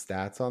with some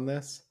stats on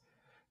this.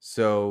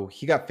 So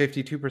he got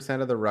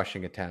 52% of the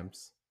rushing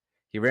attempts.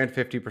 He ran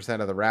 50%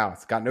 of the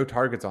routes, got no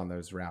targets on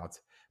those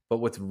routes. But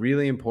what's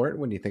really important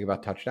when you think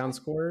about touchdown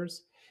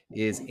scorers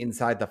is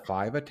inside the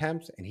 5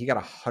 attempts, and he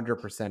got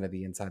 100% of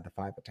the inside the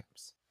 5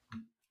 attempts.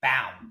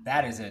 Bam.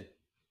 That is a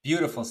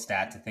beautiful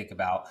stat to think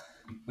about.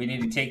 We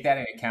need to take that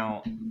into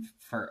account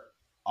for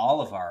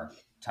all of our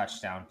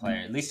touchdown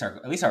players, at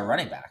least our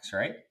running backs,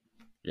 right?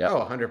 Yeah.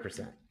 Oh,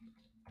 100%.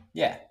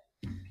 Yeah.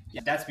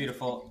 Yeah, that's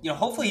beautiful.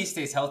 Hopefully he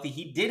stays healthy.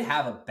 He did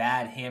have a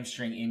bad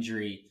hamstring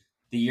injury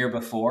the year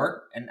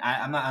before, and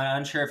I'm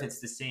unsure if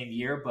it's the same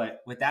year, but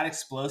with that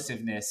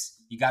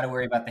explosiveness, you got to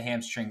worry about the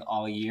hamstring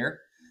all year.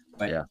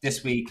 But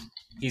This week,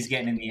 he's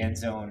getting in the end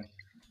zone.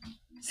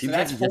 Seems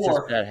like he gets his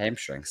bad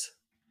hamstrings.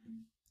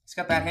 He's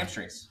got bad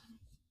hamstrings.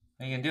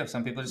 What are you gonna do?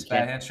 Some people just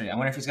bad hamstring. I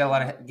wonder if he's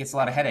got gets a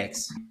lot of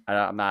headaches.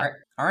 I'm not.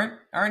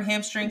 Aren't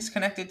hamstrings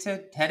connected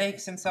to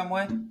headaches in some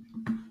way?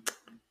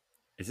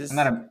 Is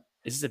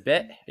this a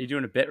bit? Are you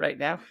doing a bit right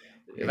now?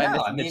 Am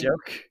I missing the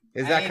joke?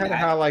 Is that kind of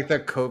how like the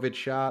COVID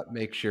shot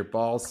makes your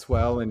balls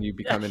swell and you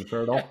become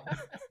infertile?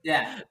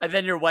 Yeah. And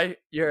then your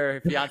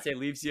fiance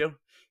leaves you.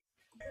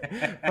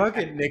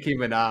 Fucking Nicki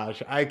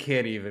Minaj. I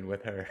can't even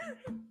with her.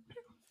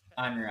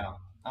 Unreal.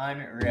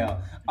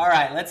 All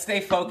right, let's stay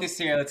focused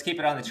here. Let's keep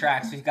it on the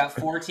tracks. We've got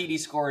 4 TD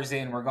scores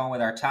in. We're going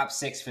with our top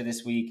 6 for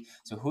this week.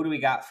 So who do we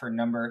got for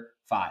number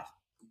 5?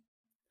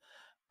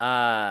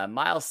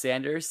 Miles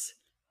Sanders.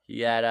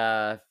 He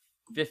had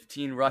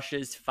 15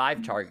 rushes,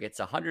 5 targets,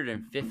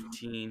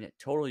 115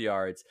 total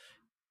yards.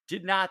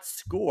 Did not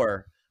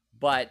score,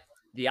 but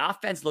the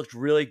offense looked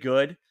really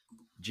good.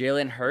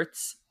 Jalen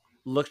Hurts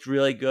looked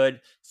really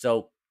good.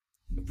 So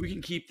if we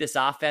can keep this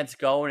offense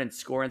going and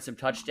scoring some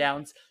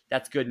touchdowns,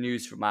 that's good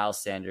news for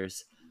Miles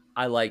Sanders.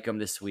 I like him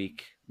this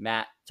week.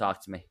 Matt,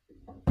 talk to me.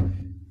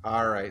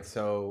 All right.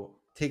 So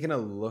taking a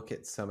look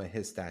at some of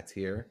his stats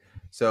here.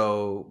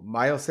 So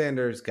Miles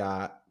Sanders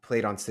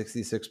played on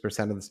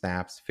 66% of the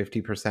snaps,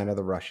 50% of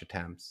the rush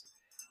attempts,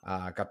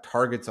 got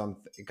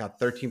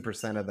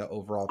 13% of the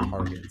overall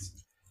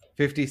targets,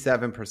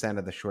 57%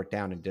 of the short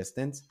down and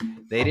distance.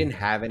 They didn't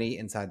have any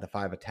inside the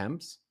 5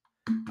 attempts.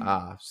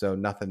 So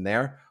nothing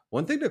there.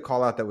 One thing to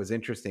call out that was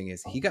interesting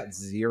is he got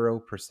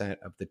 0%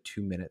 of the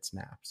 2-minute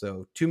snaps.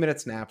 So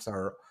 2-minute snaps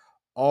are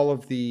all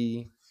of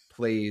the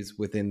plays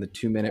within the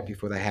 2 minute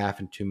before the half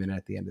and 2 minute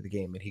at the end of the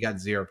game. And he got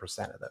 0%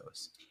 of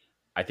those.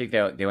 I think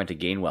they went to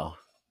Gainwell.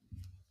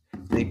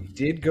 They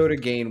did go to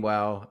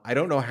Gainwell. I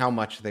don't know how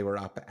much they were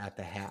up at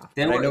the half.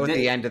 I know at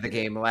the end of the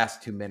game, the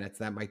last 2 minutes,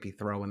 that might be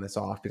throwing this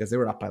off because they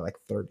were up by like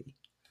 30.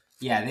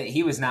 Yeah,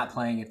 he was not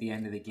playing at the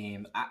end of the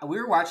game. We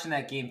were watching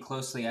that game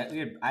closely. I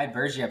had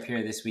Bergie up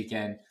here this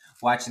weekend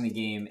watching the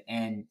game,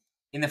 and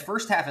in the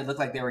first half, it looked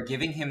like they were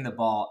giving him the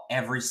ball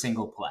every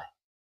single play.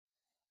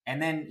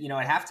 And then,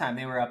 at halftime,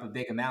 they were up a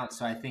big amount.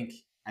 So I think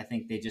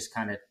they just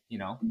kind of,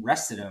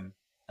 rested him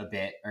a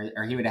bit,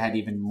 or he would have had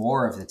even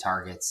more of the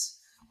targets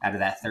out of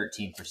that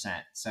 13%.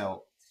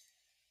 So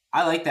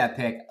I like that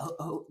pick.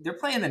 They're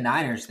playing the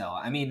Niners, though.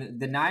 I mean,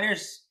 the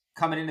Niners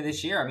coming into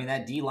this year, I mean,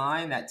 that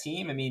D-line, that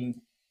team, I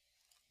mean,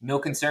 no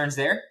concerns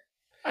there?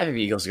 I think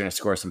the Eagles are going to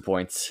score some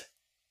points.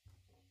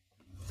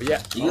 But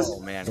yeah. Eagles?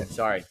 Oh, man.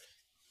 Sorry.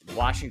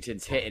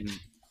 Washington's hitting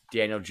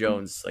Daniel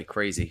Jones like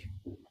crazy.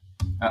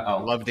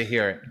 Uh-oh. Love to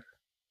hear it.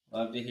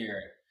 Love to hear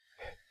it.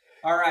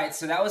 All right,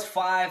 so that was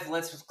 5.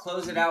 Let's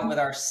close it out with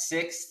our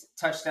 6th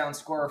touchdown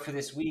scorer for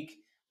this week.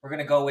 We're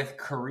going to go with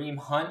Kareem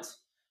Hunt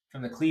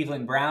from the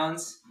Cleveland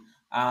Browns.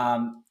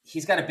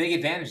 He's got a big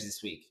advantage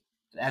this week.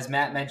 As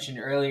Matt mentioned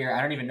earlier,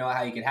 I don't even know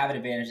how you could have an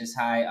advantage this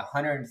high,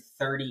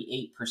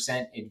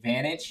 138%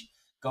 advantage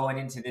going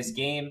into this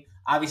game.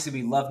 Obviously,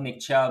 we love Nick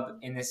Chubb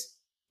in this,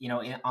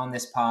 on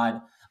this pod.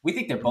 We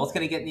think they're both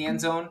going to get in the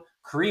end zone.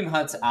 Kareem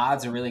Hunt's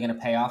odds are really going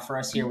to pay off for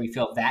us here. We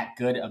feel that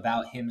good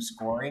about him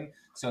scoring.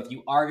 So if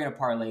you are going to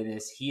parlay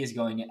this, he is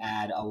going to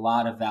add a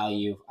lot of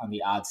value on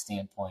the odds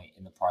standpoint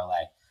in the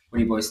parlay. What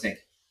do you boys think?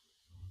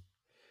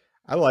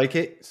 I like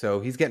it. So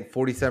he's getting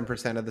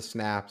 47% of the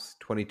snaps,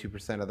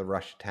 22% of the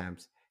rush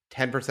attempts,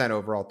 10%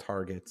 overall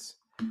targets.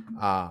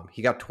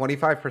 He got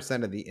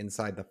 25% of the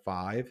inside the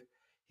 5.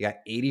 He got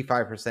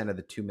 85% of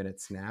the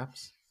 2-minute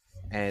snaps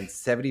and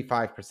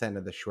 75%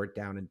 of the short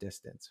down and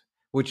distance,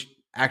 which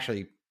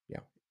actually,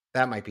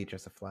 that might be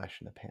just a flash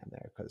in the pan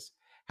there, because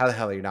how the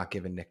hell are you not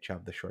giving Nick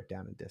Chubb the short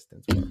down and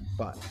distance work?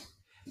 But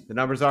the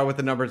numbers are what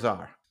the numbers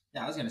are.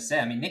 Yeah, I was going to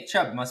say, Nick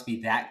Chubb must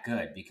be that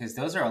good, because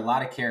those are a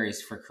lot of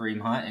carries for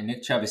Kareem Hunt, and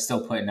Nick Chubb is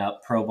still putting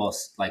up Pro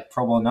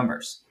Bowl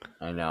numbers.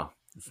 I know.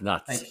 It's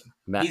nuts.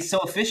 He's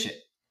so efficient.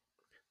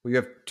 We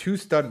have 2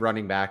 stud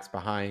running backs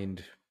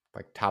behind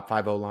top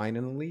 5 O-line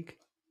in the league.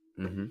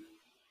 Mm-hmm.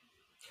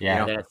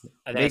 Yeah.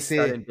 And then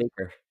stud in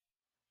Baker.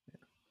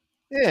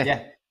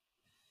 Yeah.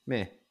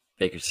 Meh.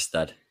 Baker's a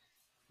stud.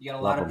 You got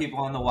a lot of people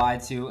on the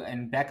wide too,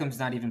 and Beckham's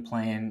not even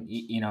playing.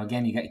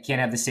 Again, you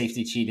can't have the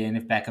safety cheat in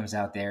if Beckham's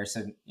out there.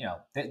 So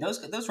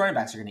those running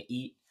backs are going to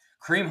eat.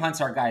 Kareem Hunt's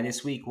our guy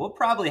this week. We'll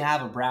probably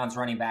have a Browns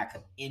running back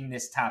in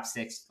this top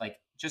 6,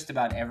 just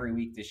about every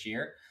week this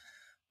year.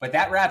 But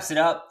that wraps it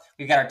up.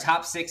 We've got our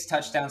top 6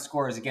 touchdown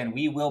scorers. Again,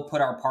 we will put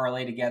our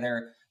parlay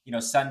together,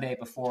 Sunday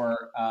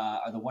before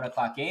the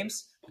 1:00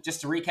 games. But just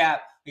to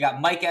recap, we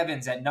got Mike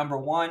Evans at number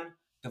 1.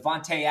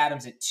 Devontae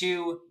Adams at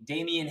 2,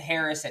 Damian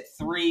Harris at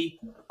 3,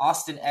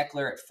 Austin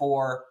Eckler at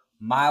 4,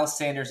 Miles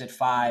Sanders at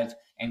 5,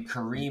 and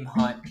Kareem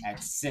Hunt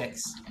at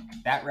 6.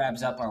 That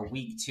wraps up our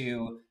week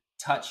 2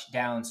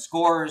 touchdown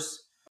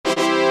scores.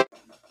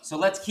 So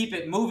let's keep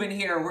it moving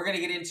here. We're going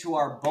to get into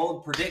our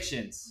bold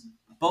predictions.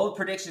 Bold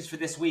predictions for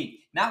this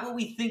week. Not what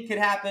we think could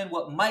happen,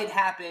 what might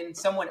happen.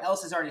 Someone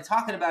else is already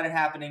talking about it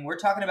happening. We're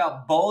talking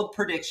about bold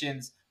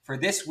predictions for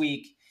this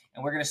week,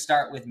 and we're going to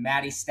start with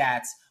Matty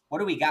Stats. What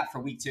do we got for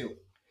week 2?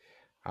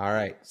 All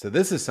right. So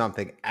this is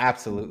something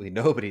absolutely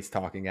nobody's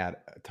talking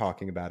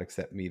about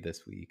except me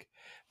this week.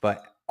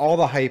 But all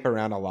the hype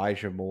around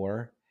Elijah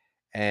Moore,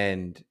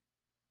 and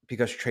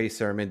because Trey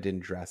Sermon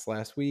didn't dress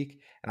last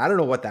week, and I don't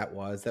know what that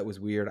was. That was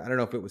weird. I don't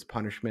know if it was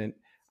punishment.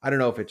 I don't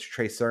know if it's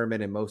Trey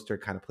Sermon and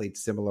Mostert kind of played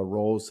similar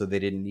roles, so they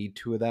didn't need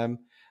 2 of them.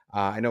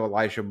 I know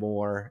Elijah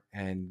Moore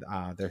and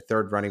their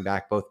third running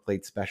back both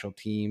played special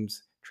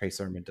teams. Trey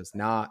Sermon does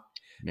not.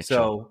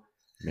 Mitchell.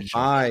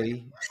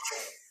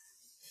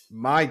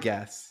 My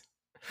guess,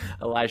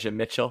 Elijah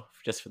Mitchell,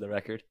 just for the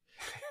record.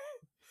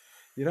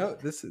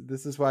 This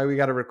is why we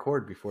got to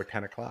record before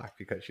 10:00,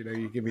 because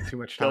you give me too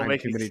much time,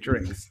 too many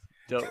drinks.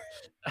 Don't.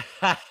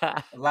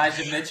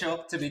 Elijah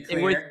Mitchell, to be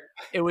clear,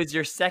 it was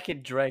your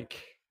second drink.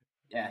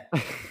 Yeah,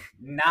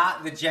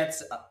 not the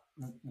Jets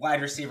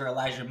wide receiver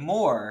Elijah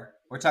Moore.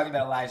 We're talking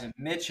about Elijah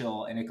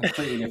Mitchell in a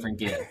completely different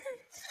game.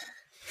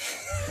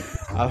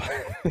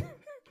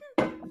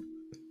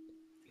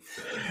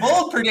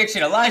 Bold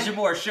prediction, Elijah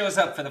Moore shows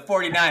up for the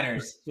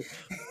 49ers.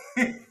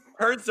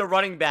 Hurts the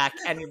running back,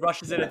 and he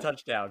rushes in a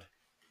touchdown.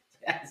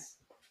 Yes.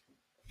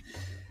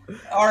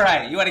 All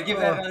right, you want to give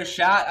that another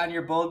shot on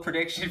your bold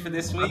prediction for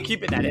this week? I'm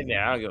keeping that in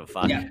there. I don't give a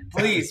fuck. Yeah,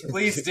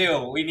 please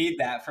do. We need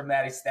that from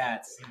Matty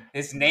Stats.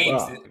 His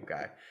name's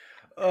guy.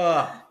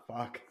 Oh,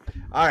 fuck.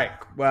 All right.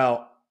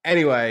 Well,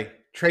 anyway,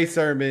 Trey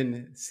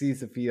Sermon sees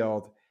the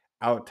field,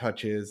 out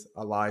touches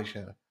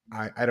Elijah.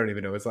 I don't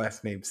even know his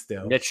last name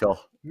still.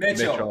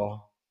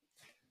 Mitchell.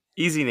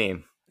 Easy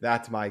name.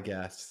 That's my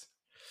guess.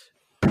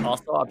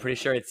 Also, I'm pretty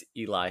sure it's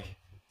Eli.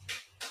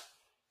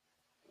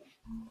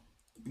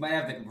 You might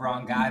have the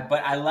wrong guy,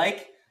 but I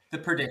like the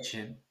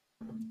prediction.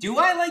 Do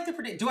I like the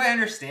prediction? Do I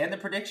understand the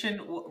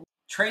prediction?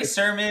 Trey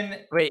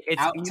Sermon. Wait,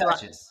 it's out Eli.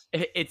 Touches.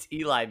 It's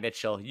Eli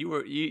Mitchell. You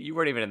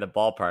weren't even in the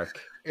ballpark.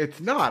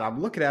 It's not.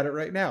 I'm looking at it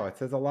right now. It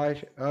says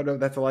Elijah. Oh no,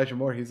 that's Elijah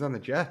Moore. He's on the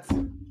Jets.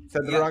 It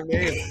said the wrong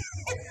name.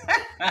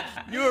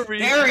 You were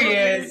reading. There he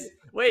is.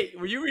 Wait,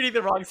 were you reading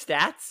the wrong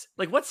stats?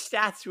 What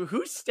stats?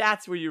 Whose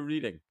stats were you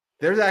reading?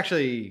 There's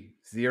actually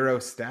 0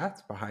 stats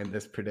behind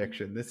this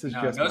prediction. This is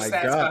just no my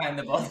stats gut. behind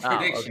the bold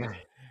prediction. Okay.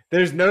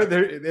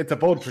 It's a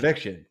bold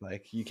prediction.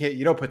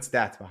 You don't put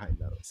stats behind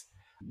those.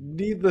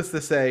 Needless to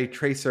say,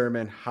 Trey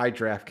Sermon, high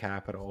draft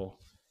capital.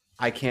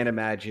 I can't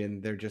imagine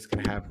they're just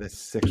going to have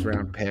this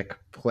 6th-round pick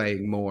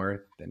playing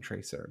more than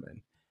Trey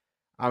Sermon.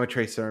 I'm a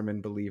Trey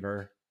Sermon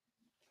believer.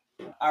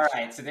 All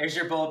right, so there's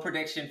your bold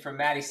prediction from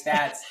Matty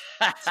Stats.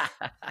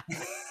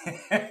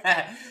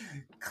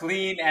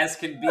 Clean as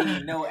can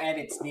be, no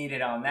edits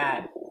needed on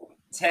that.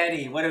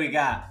 Teddy, what do we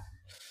got?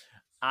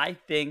 I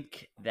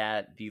think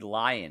that the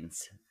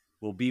Lions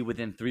will be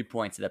within 3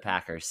 points of the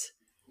Packers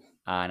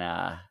on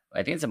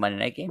I think it's a Monday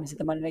night game. Is it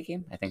the Monday night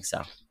game? I think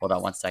so. Hold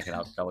on one second.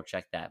 I'll double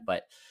check that.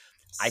 But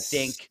I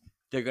think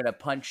they're going to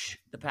punch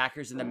the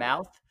Packers in the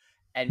mouth.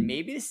 And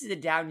maybe this is a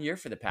down year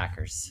for the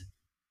Packers.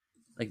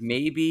 Like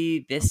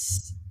maybe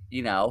this,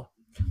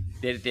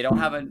 they don't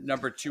have a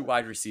number 2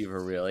 wide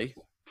receiver really.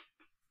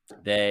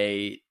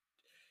 I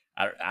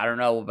don't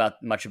know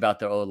much about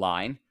their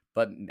O-line,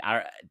 but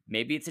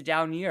maybe it's a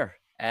down year.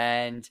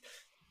 And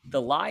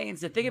the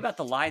Lions, the thing about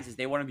the Lions is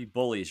they want to be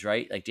bullies,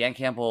 right? Like Dan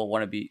Campbell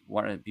want to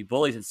be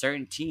bullies, and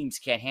certain teams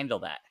can't handle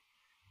that.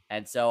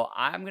 And so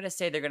I'm going to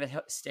say they're going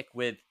to stick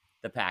with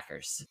the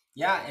Packers.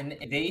 Yeah, and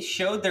they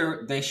showed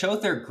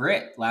their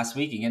grit last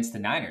week against the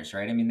Niners,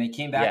 right? I mean, they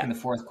came back in the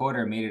fourth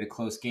quarter and made it a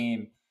close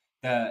game.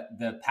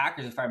 The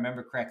Packers, if I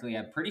remember correctly,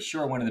 I'm pretty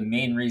sure one of the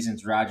main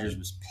reasons Rodgers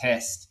was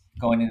pissed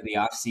going into the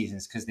offseason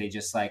is because they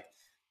just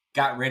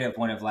got rid of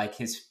one of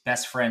his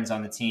best friends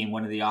on the team,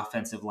 one of the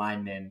offensive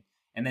linemen.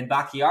 And then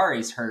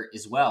Bakhtiari's hurt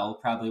as well,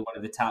 probably one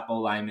of the top O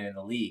linemen in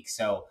the league.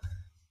 So,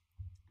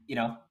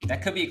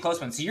 that could be a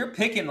close one. So you're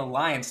picking the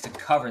Lions to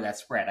cover that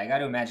spread. I got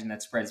to imagine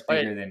that spread's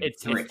bigger than 3.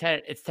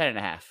 It's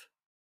 10.5.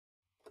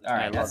 All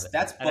right,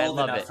 that's bold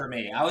enough for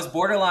me. I was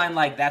borderline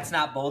that's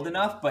not bold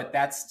enough, but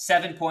that's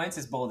 7 points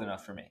is bold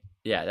enough for me.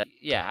 Yeah,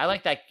 I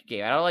like that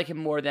game. I don't like it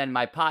more than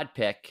my pod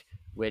pick,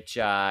 which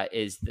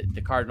is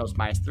the Cardinals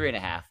minus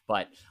 3.5.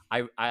 But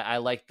I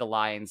like the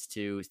Lions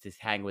to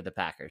hang with the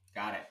Packers.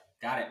 Got it.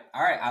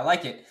 All right, I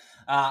like it.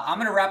 I'm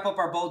going to wrap up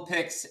our bold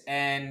picks,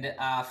 and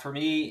for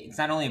me, it's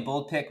not only a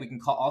bold pick. We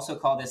can also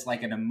call this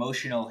an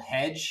emotional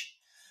hedge,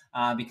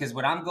 because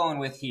what I'm going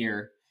with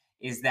here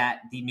is that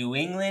the New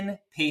England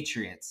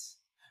Patriots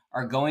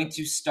are going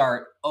to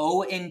start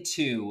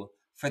 0-2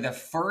 for the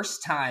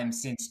first time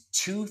since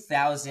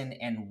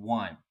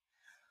 2001.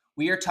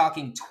 We are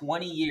talking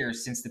 20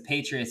 years since the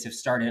Patriots have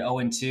started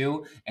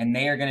 0-2, and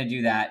they are going to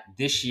do that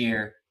this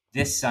year,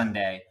 this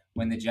Sunday,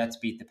 when the Jets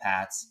beat the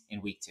Pats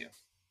in Week 2.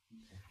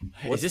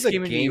 What's this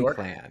game in New York?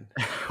 Plan?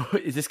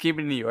 Is this game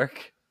in New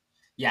York?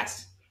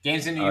 Yes,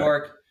 game's in New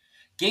York.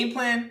 Game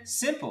plan,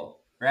 simple,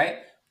 right?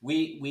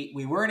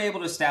 We weren't able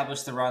to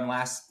establish the run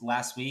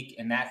last week,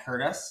 and that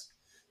hurt us.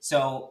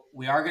 So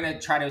we are going to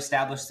try to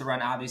establish the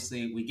run.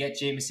 Obviously, we get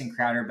Jamison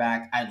Crowder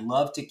back. I'd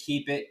love to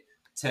keep it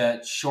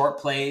to short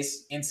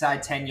plays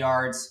inside 10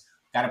 yards.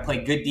 Got to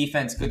play good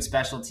defense, good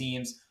special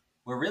teams.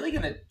 We're really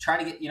going to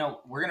try to get,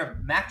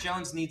 Mac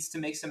Jones needs to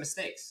make some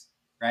mistakes,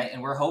 right?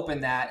 And we're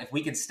hoping that if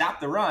we can stop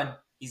the run,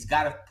 he's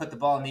got to put the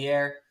ball in the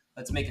air.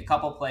 Let's make a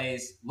couple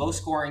plays. Low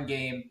scoring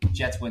game.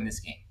 Jets win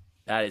this game.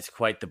 That is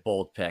quite the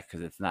bold pick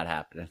because it's not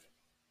happening.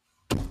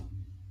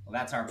 Well,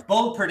 that's our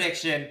bold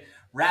prediction.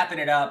 Wrapping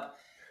it up.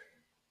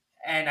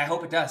 And I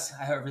hope it does.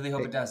 I really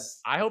hope it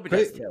does. I hope it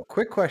does too.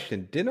 Quick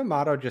question. Didn't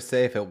Amato just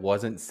say if it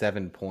wasn't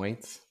 7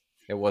 points,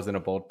 it wasn't a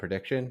bold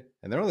prediction?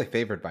 And they're only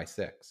favored by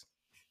 6.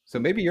 So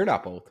maybe you're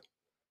not bold.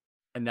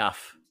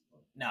 Enough.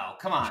 No,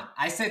 come on.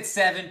 I said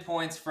 7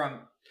 points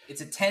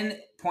it's a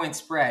 10-point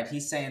spread.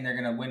 He's saying they're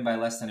going to win by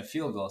less than a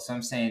field goal. So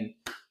I'm saying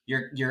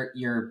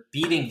you're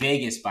beating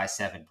Vegas by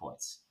 7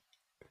 points.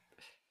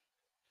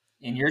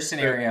 In your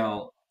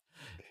scenario.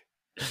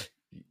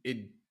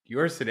 In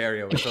your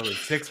scenario, it's only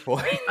 6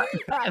 points.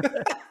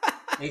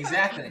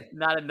 Exactly.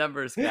 Not a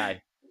numbers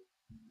guy.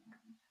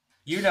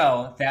 You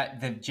know that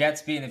the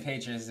Jets beating the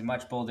Patriots is a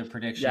much bolder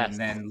prediction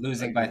than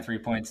losing by 3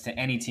 points to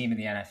any team in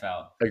the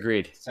NFL.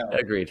 Agreed.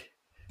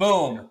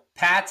 Boom.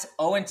 Pats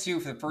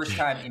 0-2 for the first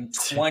time in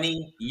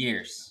 20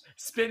 years.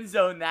 Spin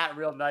zone that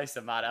real nice,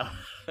 Amato.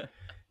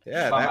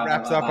 Yeah, that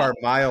wraps up our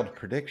mild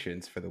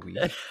predictions for the week.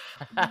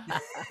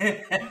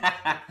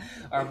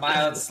 Our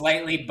mild,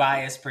 slightly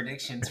biased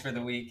predictions for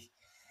the week.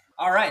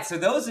 All right, so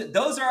those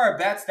are our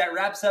bets. That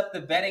wraps up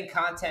the betting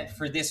content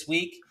for this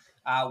week.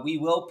 We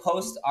will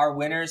post our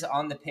winners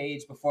on the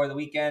page before the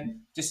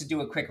weekend. Just to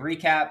do a quick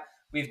recap,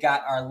 we've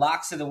got our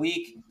locks of the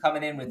week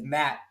coming in with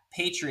Matt,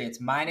 Patriots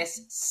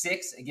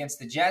 -6 against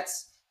the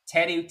Jets.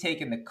 Teddy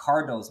taking the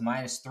Cardinals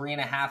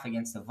 -3.5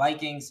 against the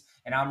Vikings.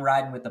 And I'm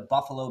riding with the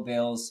Buffalo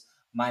Bills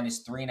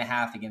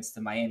 -3.5 against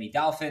the Miami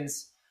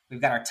Dolphins.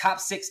 We've got our top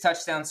 6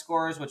 touchdown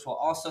scorers, which we'll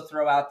also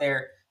throw out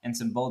there, and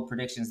some bold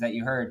predictions that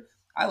you heard.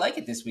 I like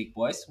it this week,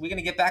 boys. We going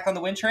to get back on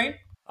the win train?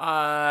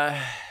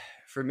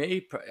 For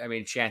me, I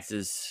mean,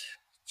 chances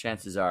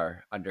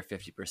are under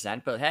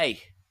 50%, but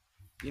hey,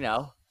 we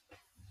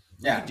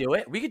could do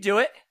it. We could do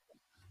it.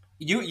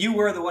 You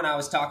were the one I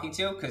was talking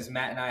to because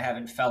Matt and I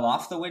haven't fell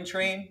off the win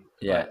train.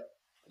 Yeah.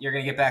 You're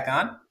going to get back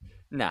on?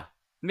 No.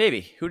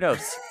 Maybe. Who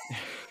knows?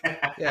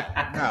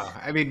 Yeah. No.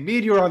 I mean, me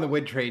and you are on the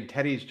win train.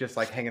 Teddy's just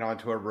hanging on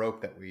to a rope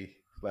that we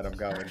let him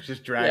go. It's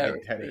just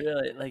dragging Teddy.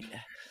 Really,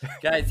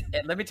 guys,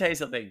 let me tell you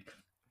something.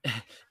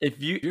 If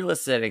you're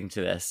listening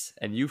to this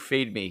and you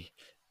fade me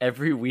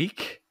every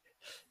week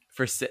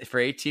for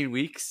 18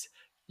 weeks,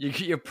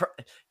 your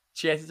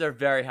chances are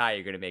very high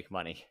you're going to make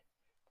money.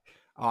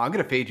 Oh, I'm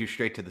going to fade you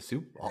straight to the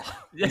Super Bowl.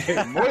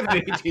 More than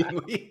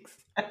 18 weeks.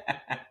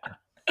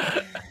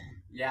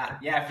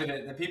 Yeah. For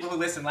the people who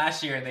listened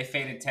last year and they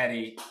faded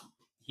Teddy,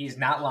 He's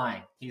not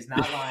lying. He's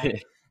not lying.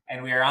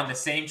 And we are on the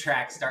same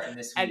track starting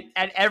this week.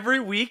 And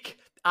every week,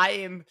 I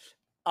am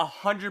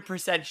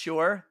 100%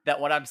 sure that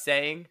what I'm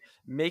saying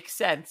makes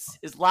sense,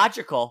 is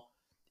logical,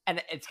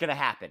 and it's going to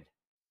happen.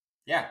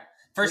 Yeah.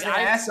 First thing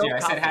I asked you, I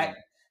said, how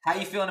are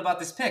you feeling about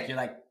this pick? You're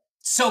like,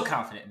 so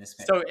confident in this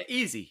pick. So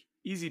easy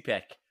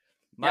pick.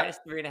 Minus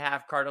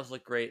 3.5. Cardinals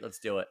look great. Let's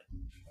do it.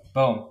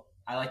 Boom.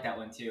 I like that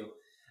one too.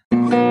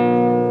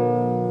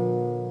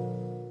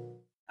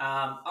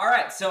 All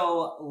right,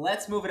 so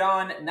let's move it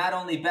on. Not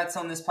only bets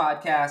on this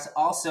podcast,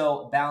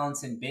 also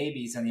balance and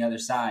babies on the other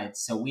side.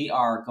 So we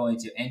are going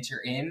to enter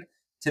in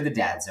to the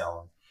Dad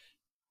Zone.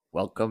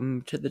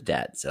 Welcome to the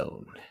Dad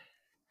Zone.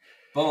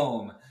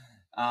 Boom.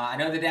 I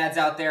know the dads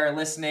out there are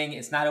listening.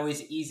 It's not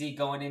always easy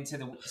going into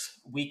the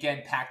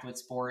weekend packed with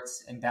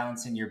sports and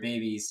balancing your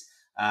babies.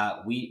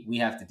 We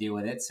have to deal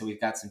with it. So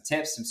we've got some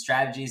tips, some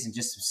strategies, and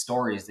just some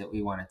stories that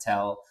we want to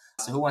tell.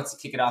 So who wants to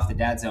kick it off the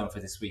Dad Zone for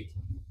this week?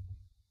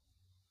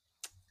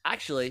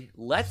 Actually,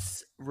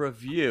 let's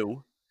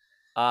review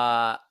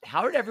how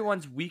did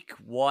everyone's week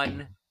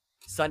 1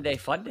 Sunday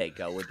fun day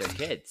go with their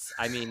kids?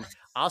 I mean,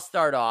 I'll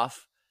start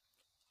off.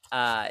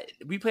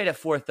 We played at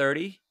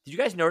 4:30. Did you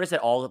guys notice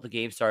that all of the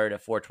games started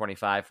at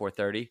 4:25,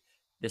 4:30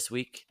 this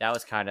week? That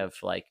was kind of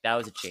like, that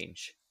was a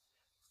change.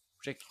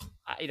 Which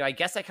I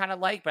guess I kind of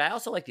like, but I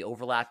also like the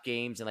overlap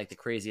games and like the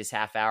craziest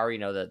half hour,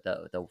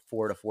 the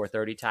 4 to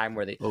 4:30 time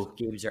where the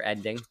games are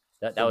ending.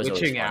 That was the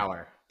witching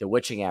hour. The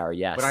witching hour,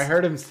 yes. When I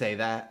heard him say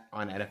that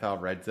on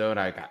NFL Red Zone,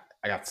 I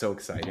got so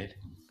excited.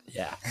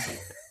 Yeah.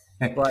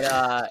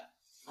 But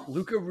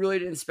Luca really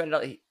didn't spend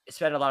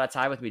a lot of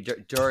time with me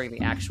during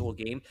the actual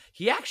game.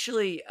 He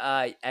actually,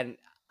 and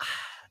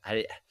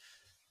I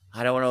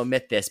don't want to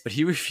admit this, but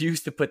he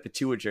refused to put the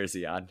Tua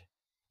jersey on.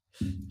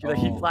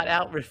 He flat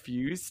out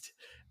refused.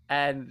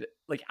 And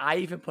like, I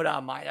even put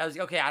on mine. I was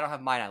like, okay, I don't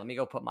have mine on. Let me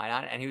go put mine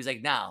on. And he was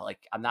like, no, like,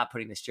 I'm not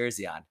putting this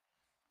jersey on.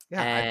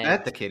 Yeah, I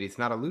bet the kid, he's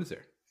not a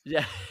loser.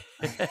 Yeah.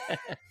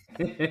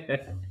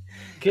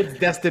 Kid's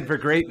destined for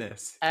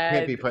greatness. And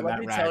can't be putting let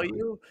that me rag tell on.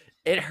 you,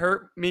 it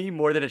hurt me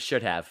more than it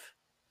should have.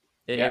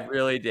 It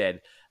really did.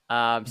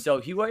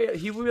 So he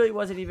really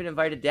wasn't even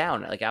invited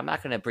down. Like, I'm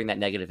not going to bring that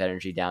negative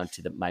energy down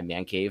to my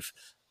man cave.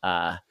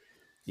 I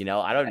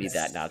don't need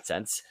that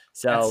nonsense.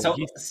 So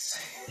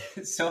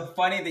it's so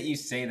funny that you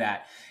say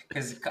that,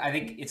 because I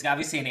think it's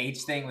obviously an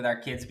age thing with our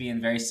kids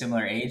being very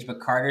similar age, but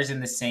Carter's in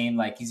the same,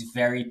 like, he's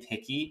very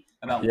picky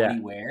about what he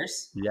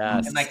wears.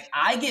 Yes. And like,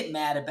 I get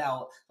mad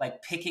about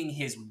like picking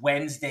his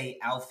Wednesday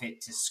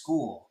outfit to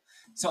school.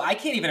 So I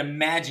can't even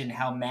imagine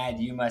how mad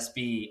you must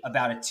be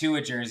about a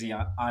Tua jersey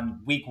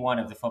on week 1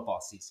 of the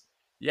football season.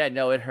 Yeah,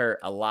 no, it hurt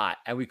a lot.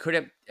 And we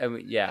couldn't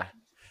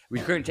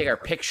take our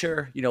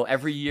picture.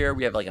 Every year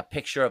we have like a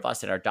picture of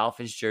us in our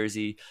Dolphins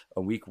jersey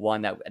on week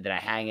 1 that I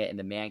hang it in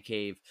the man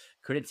cave.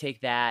 Couldn't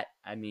take that.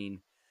 I mean,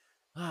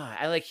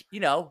 I like,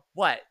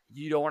 what?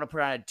 You don't want to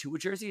put on a Tua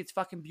jersey? It's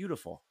fucking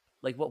beautiful.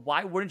 Like, what?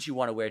 Why wouldn't you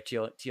want to wear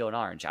teal and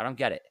orange? I don't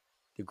get it.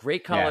 The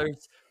great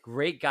colors,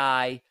 great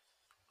guy,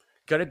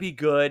 gonna be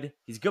good.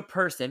 He's a good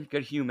person,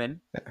 good human,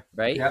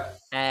 right? Yep.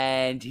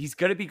 And he's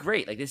gonna be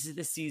great. Like, this is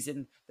the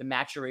season, the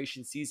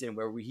maturation season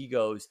where he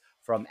goes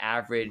from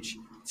average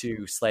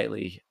to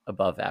slightly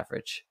above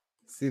average.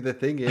 See, the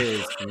thing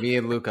is, me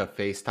and Luca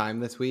FaceTime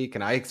this week,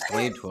 and I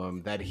explained to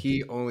him that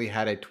he only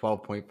had a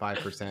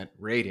 12.5%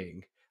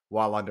 rating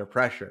while under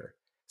pressure.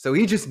 So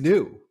he just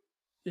knew.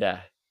 Yeah.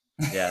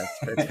 Yeah.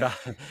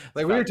 Like,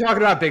 we were talking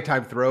about big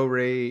time throw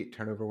rate,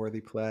 turnover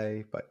worthy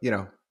play, but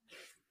Yeah.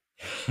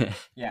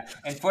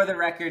 And for the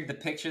record, the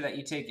picture that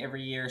you take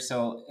every year.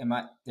 So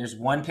there's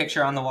one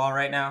picture on the wall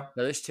right now?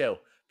 No, there's 2,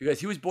 because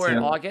he was born in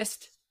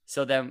August.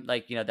 So then,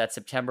 like, that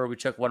September, we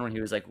took one when he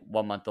was like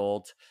 1 month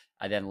old.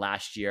 And then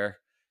last year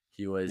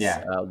he was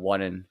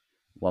 1 in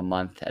 1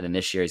 month. And then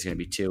this year he's going to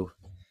be 2.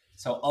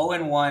 So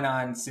 0-1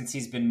 on, since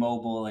he's been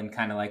mobile and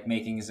kind of like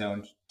making his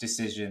own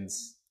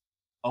decisions.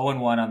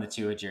 0-1 on the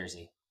Tua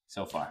jersey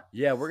so far.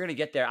 Yeah, we're gonna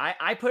get there.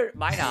 I put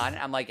mine on.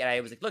 I'm like, and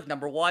I was like, look,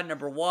 number one,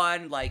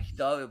 like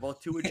both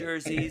Tua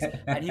jerseys,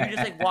 and he just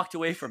like walked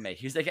away from me.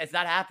 He was like, it's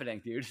not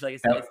happening, dude. Like,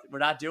 we're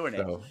not doing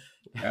it. So,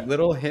 a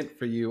little hint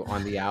for you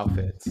on the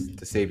outfits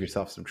to save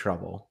yourself some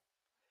trouble.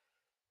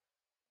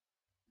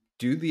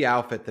 Do the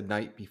outfit the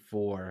night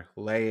before,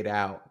 lay it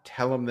out,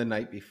 tell them the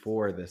night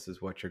before this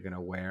is what you're gonna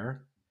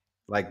wear.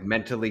 Like,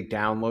 mentally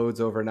downloads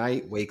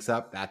overnight, wakes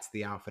up, that's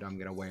the outfit I'm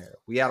going to wear.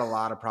 We had a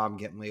lot of problem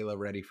getting Layla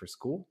ready for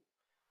school.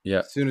 Yeah.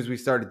 As soon as we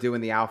started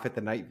doing the outfit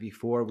the night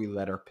before, we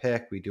let her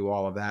pick. We do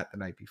all of that the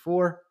night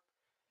before.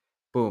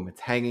 Boom, it's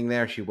hanging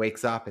there. She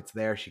wakes up, it's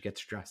there. She gets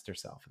dressed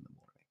herself in the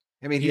morning.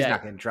 I mean, he's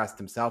not getting dressed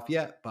himself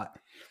yet, but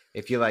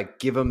if you like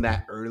give him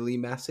that early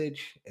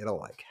message, it'll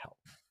like help.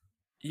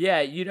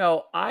 Yeah,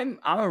 I'm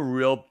a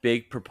real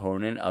big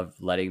proponent of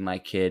letting my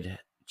kid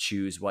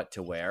choose what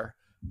to wear.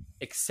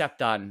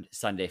 Except on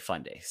Sunday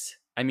fun days.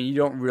 I mean, you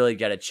don't really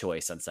get a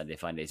choice on Sunday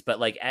fun days, but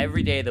like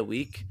every day of the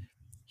week,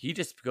 He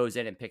just goes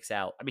in and picks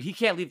out. I mean, he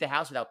can't leave the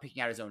house without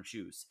picking out his own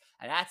shoes,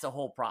 and that's a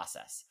whole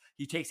process.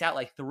 He takes out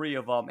like 3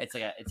 of them. It's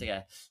like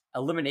a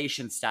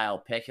elimination style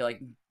pick. He'll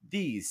like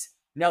these,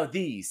 no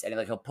these, and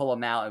like he'll pull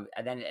them out,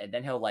 and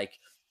then he'll like,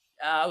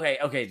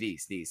 okay,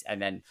 these,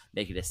 and then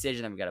make a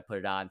decision. I'm gonna put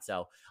it on.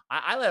 So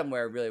I let him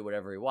wear really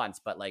whatever he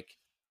wants, but like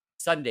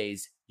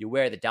Sundays, you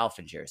wear the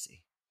Dolphin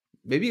jersey.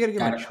 Maybe you gotta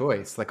give him a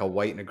choice, like a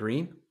white and a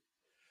green.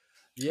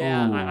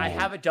 Yeah, I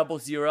have a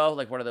 00,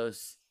 like one of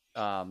those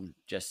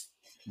just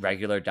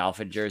regular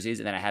Dolphin jerseys,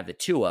 and then I have the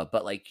Tua,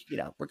 but like,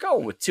 we're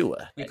going with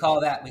Tua. We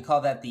call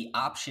that the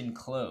option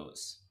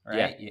close,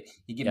 right? Yeah.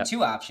 You give them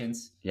 2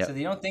 options, so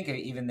they don't think of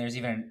there's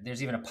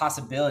even a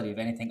possibility of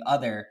anything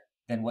other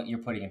than what you're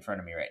putting in front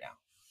of me right now.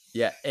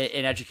 Yeah,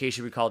 in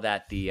education we call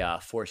that the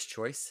forced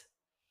choice,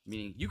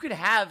 meaning you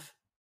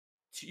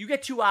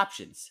get 2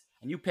 options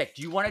and you pick.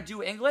 Do you want to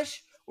do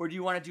English or do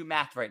you want to do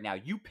math right now?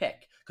 You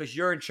pick, because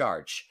you're in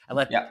charge, and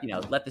let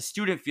the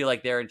student feel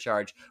like they're in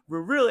charge.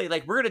 We're really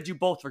we're gonna do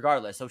both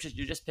regardless. So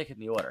you're just picking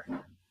the order.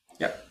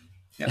 Yep.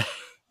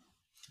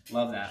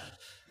 Love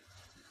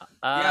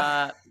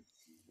that.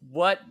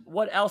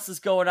 What else is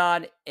going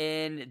on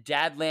in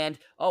Dadland?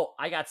 Oh,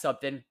 I got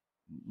something.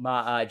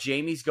 My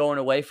Jamie's going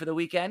away for the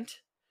weekend,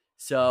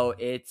 so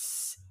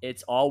it's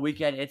all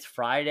weekend. It's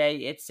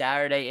Friday, it's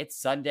Saturday, it's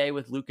Sunday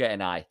with Luca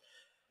and I.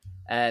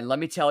 And let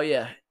me tell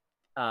you,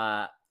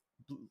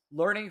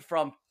 learning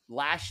from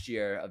last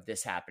year of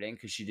this happening,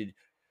 because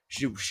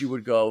she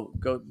would go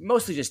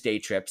mostly just day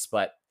trips,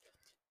 but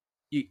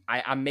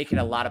I'm making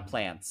a lot of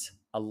plans.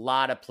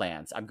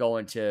 I'm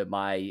going to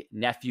my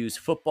nephew's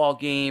football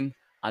game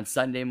on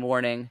Sunday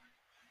morning.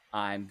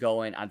 I'm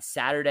going on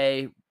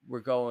Saturday. We're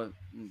going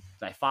with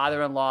my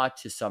father-in-law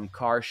to some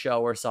car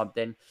show or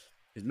something.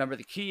 Because remember,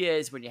 the key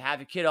is when you have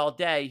your kid all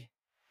day,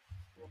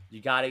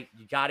 you gotta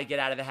get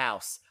out of the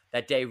house.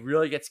 That day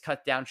really gets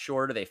cut down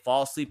shorter. They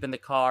fall asleep in the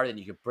car, then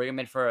you can bring them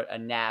in for a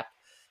nap,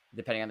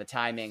 depending on the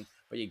timing.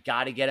 But you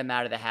got to get them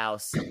out of the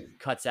house.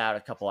 Cuts out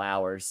a couple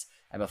hours,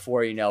 and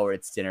before you know it,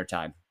 it's dinner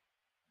time.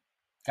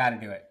 Got to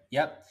do it.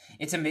 Yep.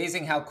 It's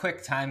amazing how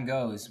quick time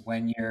goes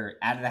when you're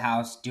out of the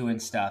house doing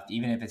stuff,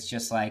 even if it's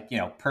just like,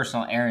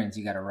 personal errands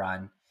you got to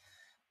run,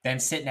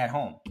 then sitting at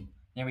home.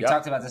 We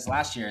talked about this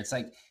last year. It's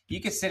like you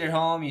could sit at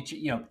home, you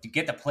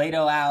get the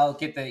Play-Doh out,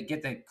 get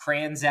the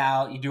crayons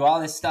out, you do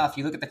all this stuff.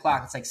 You look at the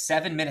clock, it's like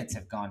 7 minutes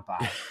have gone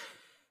by.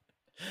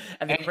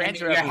 and the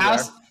crayons are everywhere.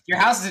 Your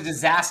house is a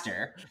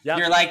disaster. Yep.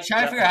 You're like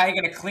trying to figure out how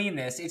you're going to clean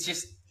this. It's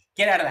just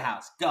get out of the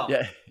house. Go.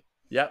 Yeah.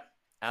 Yep.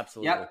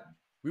 Absolutely. Yep.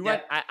 We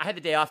went. I had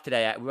the day off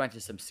today. We went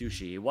to some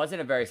sushi. It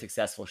wasn't a very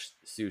successful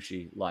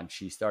sushi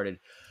lunch.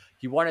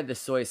 He wanted the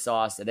soy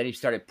sauce, and then he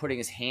started putting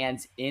his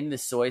hands in the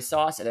soy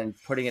sauce and then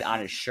putting it on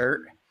his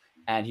shirt,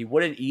 and he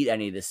wouldn't eat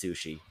any of the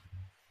sushi.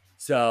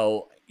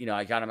 So,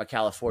 I got him a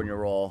California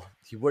roll.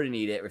 He wouldn't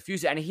eat it,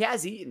 refused it, and he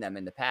has eaten them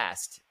in the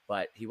past,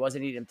 but he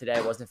wasn't eating them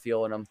today, wasn't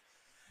feeling them,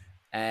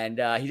 and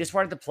he just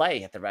wanted to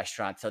play at the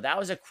restaurant. So that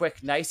was a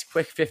nice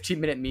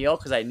 15-minute meal,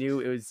 because I knew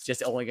it was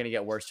just only going to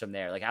get worse from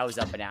there. Like, I was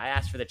up and down. I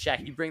asked for the check.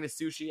 You bring the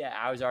sushi?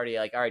 I was already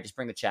like, all right, just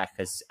bring the check,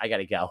 because I got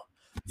to go.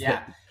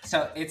 Yeah.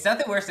 So it's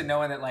nothing worse than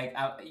knowing that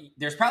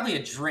there's probably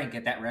a drink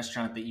at that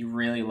restaurant that you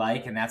really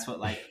like, and that's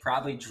what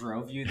probably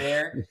drove you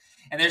there.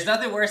 And there's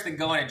nothing worse than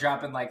going and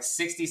dropping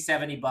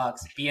 $60-$70,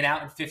 being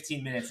out in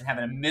 15 minutes and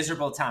having a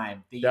miserable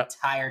time the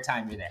entire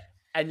time you're there.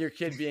 And your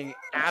kid being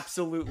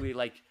absolutely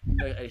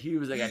he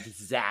was like a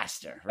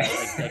disaster,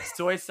 right? Like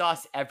soy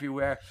sauce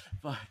everywhere,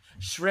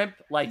 shrimp.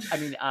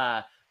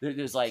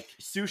 There's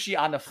sushi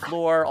on the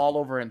floor all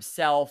over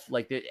himself,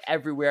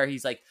 everywhere.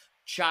 He's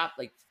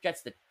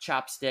gets the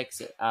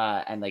chopsticks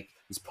and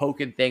he's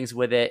poking things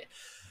with it.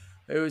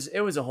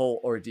 It was a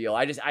whole ordeal.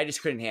 I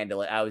just couldn't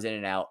handle it. I was in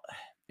and out.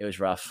 It was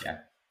rough.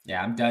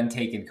 Yeah. I'm done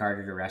taking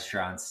Carter to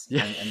restaurants,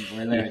 and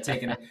we're literally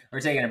taking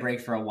a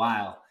break for a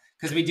while,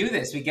 because we do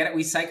this.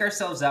 We psych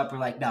ourselves up. We're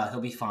like, no,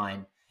 he'll be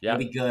fine. He'll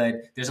be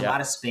good. There's a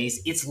lot of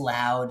space. It's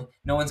loud.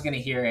 No one's gonna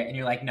hear it. And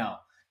you're like, no,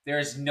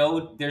 there's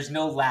no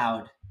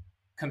loud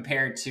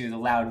compared to the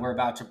loud we're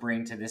about to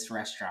bring to this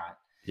restaurant.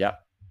 Yep.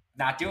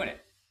 Not doing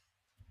it.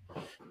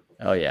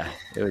 Oh yeah,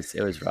 it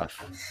was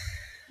rough.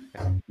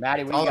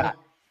 Maddie, what do you got?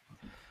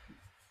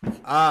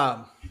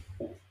 All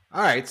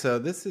right, so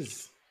this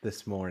is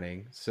this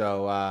morning.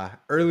 So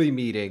early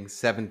meeting,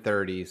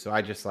 7:30. So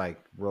I just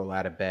roll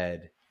out of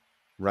bed,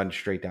 run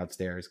straight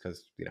downstairs,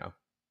 because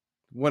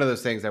one of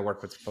those things. I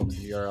work with folks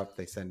in Europe.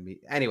 They send me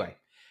anyway.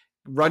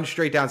 Run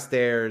straight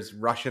downstairs,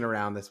 rushing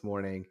around this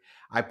morning.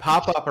 I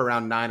pop up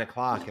around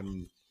 9:00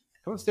 and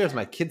come upstairs.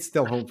 My kid's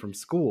still home from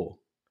school,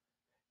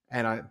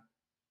 and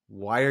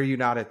why are you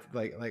not at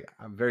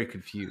I'm very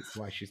confused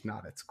why she's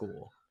not at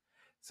school.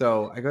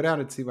 So I go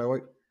down and see my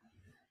wife.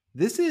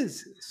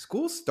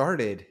 School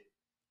started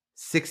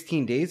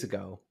 16 days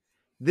ago.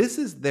 This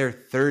is their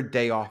 3rd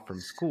day off from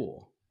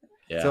school.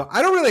 Yeah. So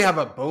I don't really have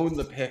a bone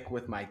to pick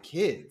with my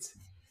kids,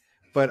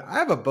 but I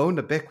have a bone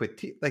to pick with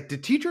do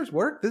teachers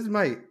work? This is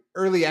my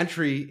early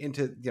entry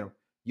into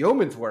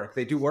yeoman's work.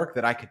 They do work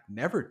that I could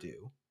never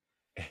do.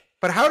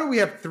 But how do we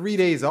have 3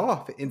 days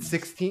off in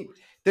 16?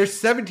 There's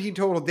 17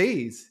 total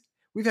days.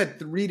 We've had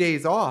 3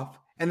 days off,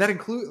 and that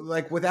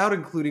include without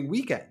including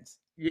weekends.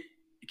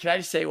 Can I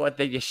just say one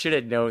thing? You should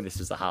have known this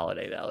was a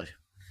holiday, though.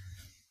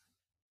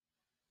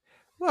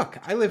 Look,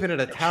 I live in an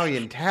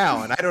Italian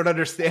town. I don't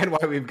understand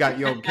why we've got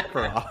Yom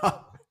Kippur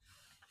off.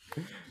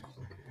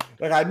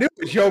 I knew it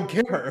was Yom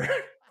Kippur.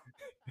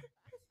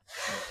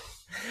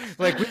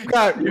 We've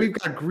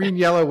got green,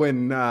 yellow,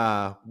 and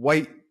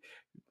white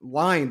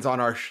lines on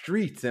our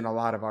streets in a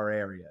lot of our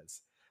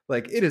areas.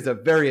 It is a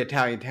very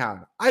Italian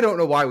town. I don't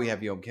know why we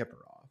have Yom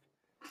Kippur off,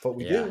 but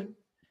we do.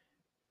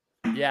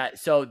 Yeah.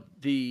 So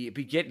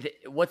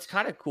what's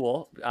kind of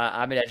cool,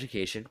 I'm in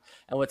education,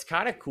 and what's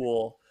kind of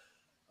cool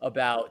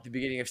about the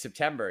beginning of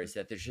September is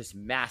that there's just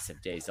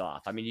massive days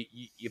off. I mean,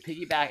 you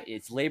piggyback,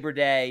 it's Labor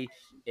Day,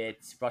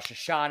 it's Rosh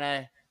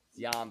Hashanah,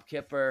 Yom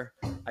Kippur.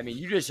 I mean,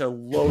 you just are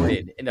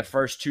loaded in the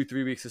first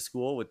 2-3 weeks of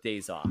school with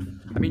days off.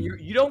 I mean,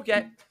 you don't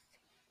get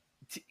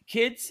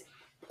kids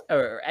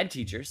and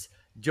teachers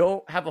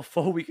don't have a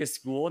full week of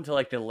school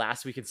until the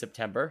last week in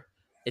September.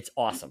 It's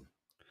awesome.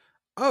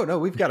 Oh no,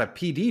 we've got a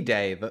PD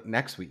day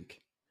next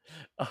week.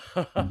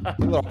 A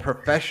little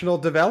professional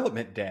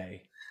development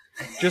day.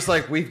 Just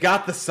like we've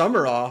got the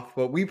summer off,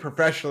 but we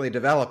professionally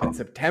develop in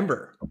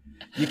September.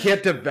 You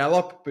can't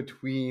develop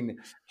between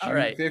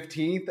June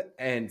 15th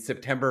and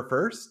September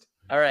 1st.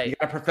 All right. You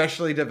got to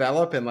professionally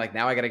develop, and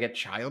now I got to get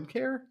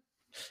childcare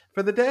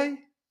for the day.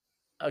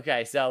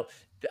 Okay, so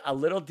a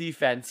little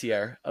defense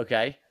here.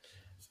 Okay,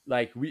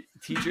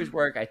 teachers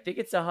work. I think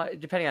it's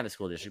depending on the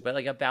school district, but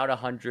about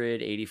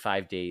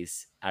 185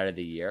 days out of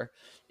the year.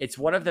 It's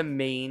one of the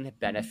main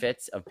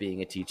benefits of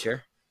being a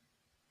teacher,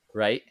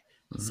 right?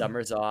 Mm-hmm.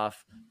 Summer's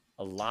off,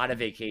 a lot of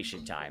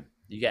vacation time.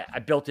 I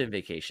built in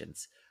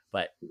vacations,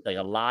 but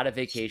a lot of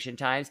vacation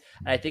times.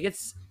 And I think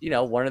it's,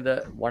 one of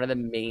the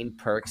main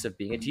perks of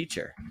being a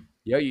teacher.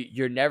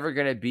 You're never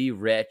going to be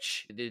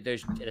rich.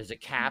 There's a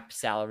cap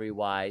salary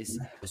wise.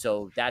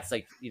 So that's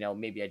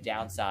maybe a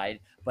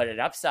downside, but an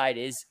upside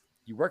is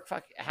you work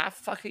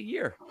half a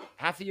year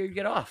you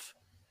get off.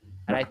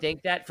 And I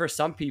think that for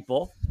some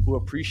people who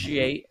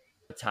appreciate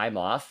the time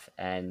off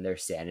and their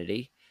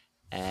sanity,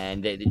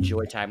 and they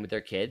enjoy time with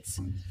their kids.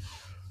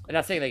 I'm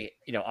not saying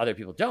other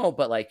people don't,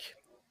 but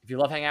if you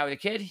love hanging out with a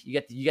kid, you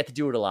get to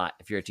do it a lot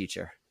if you're a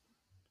teacher.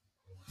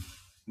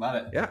 Love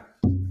it. Yeah.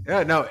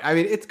 Yeah, no, I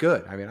mean, it's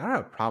good. I mean, I don't have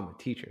a problem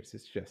with teachers.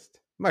 It's just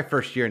my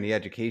first year in the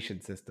education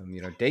system,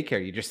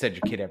 daycare, you just send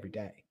your kid every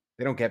day.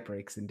 They don't get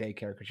breaks in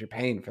daycare because you're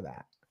paying for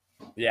that.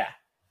 Yeah.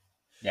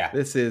 Yeah.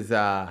 This is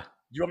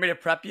you want me to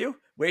prep you?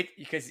 Wait,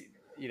 because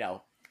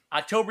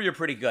October, you're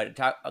pretty good.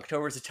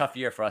 October is a tough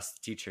year for us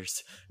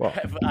teachers. Well,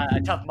 a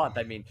tough month,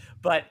 I mean.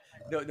 But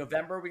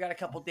November, we got a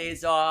couple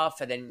days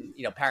off, and then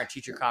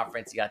parent-teacher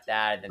conference, you got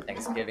that, and then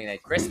Thanksgiving,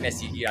 and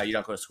Christmas, you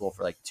don't go to school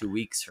for 2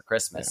 weeks for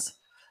Christmas. Yeah.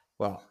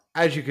 Well,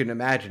 as you can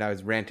imagine, I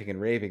was ranting and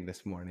raving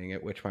this morning,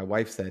 at which my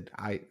wife said,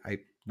 I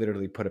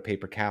literally put a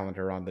paper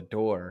calendar on the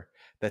door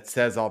that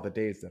says all the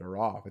days that are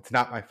off. It's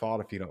not my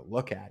fault if you don't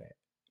look at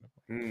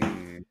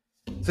it.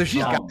 So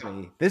she's got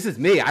me. This is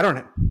me. I'm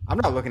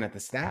not looking at the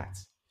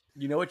stats.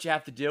 You know what you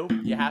have to do?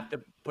 You have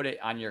to put it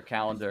on your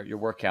calendar, your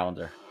work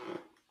calendar.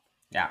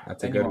 Yeah,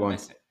 that's a good one.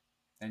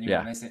 Then you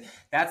won't miss it.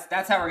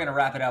 That's how we're gonna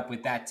wrap it up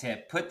with that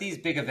tip. Put these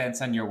big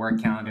events on your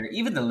work calendar,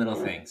 even the little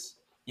things.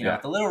 The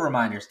little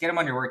reminders. Get them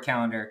on your work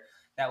calendar.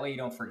 That way you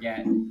don't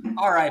forget.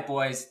 All right,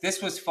 boys.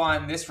 This was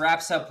fun. This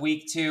wraps up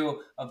week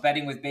 2 of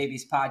Betting with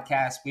Babies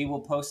podcast. We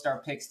will post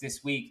our picks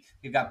this week.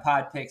 We've got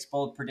pod picks,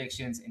 bold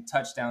predictions, and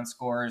touchdown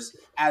scores.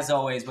 As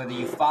always, whether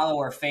you follow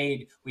or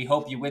fade, we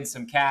hope you win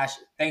some cash.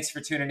 Thanks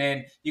for tuning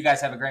in. You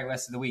guys have a great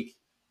rest of the week.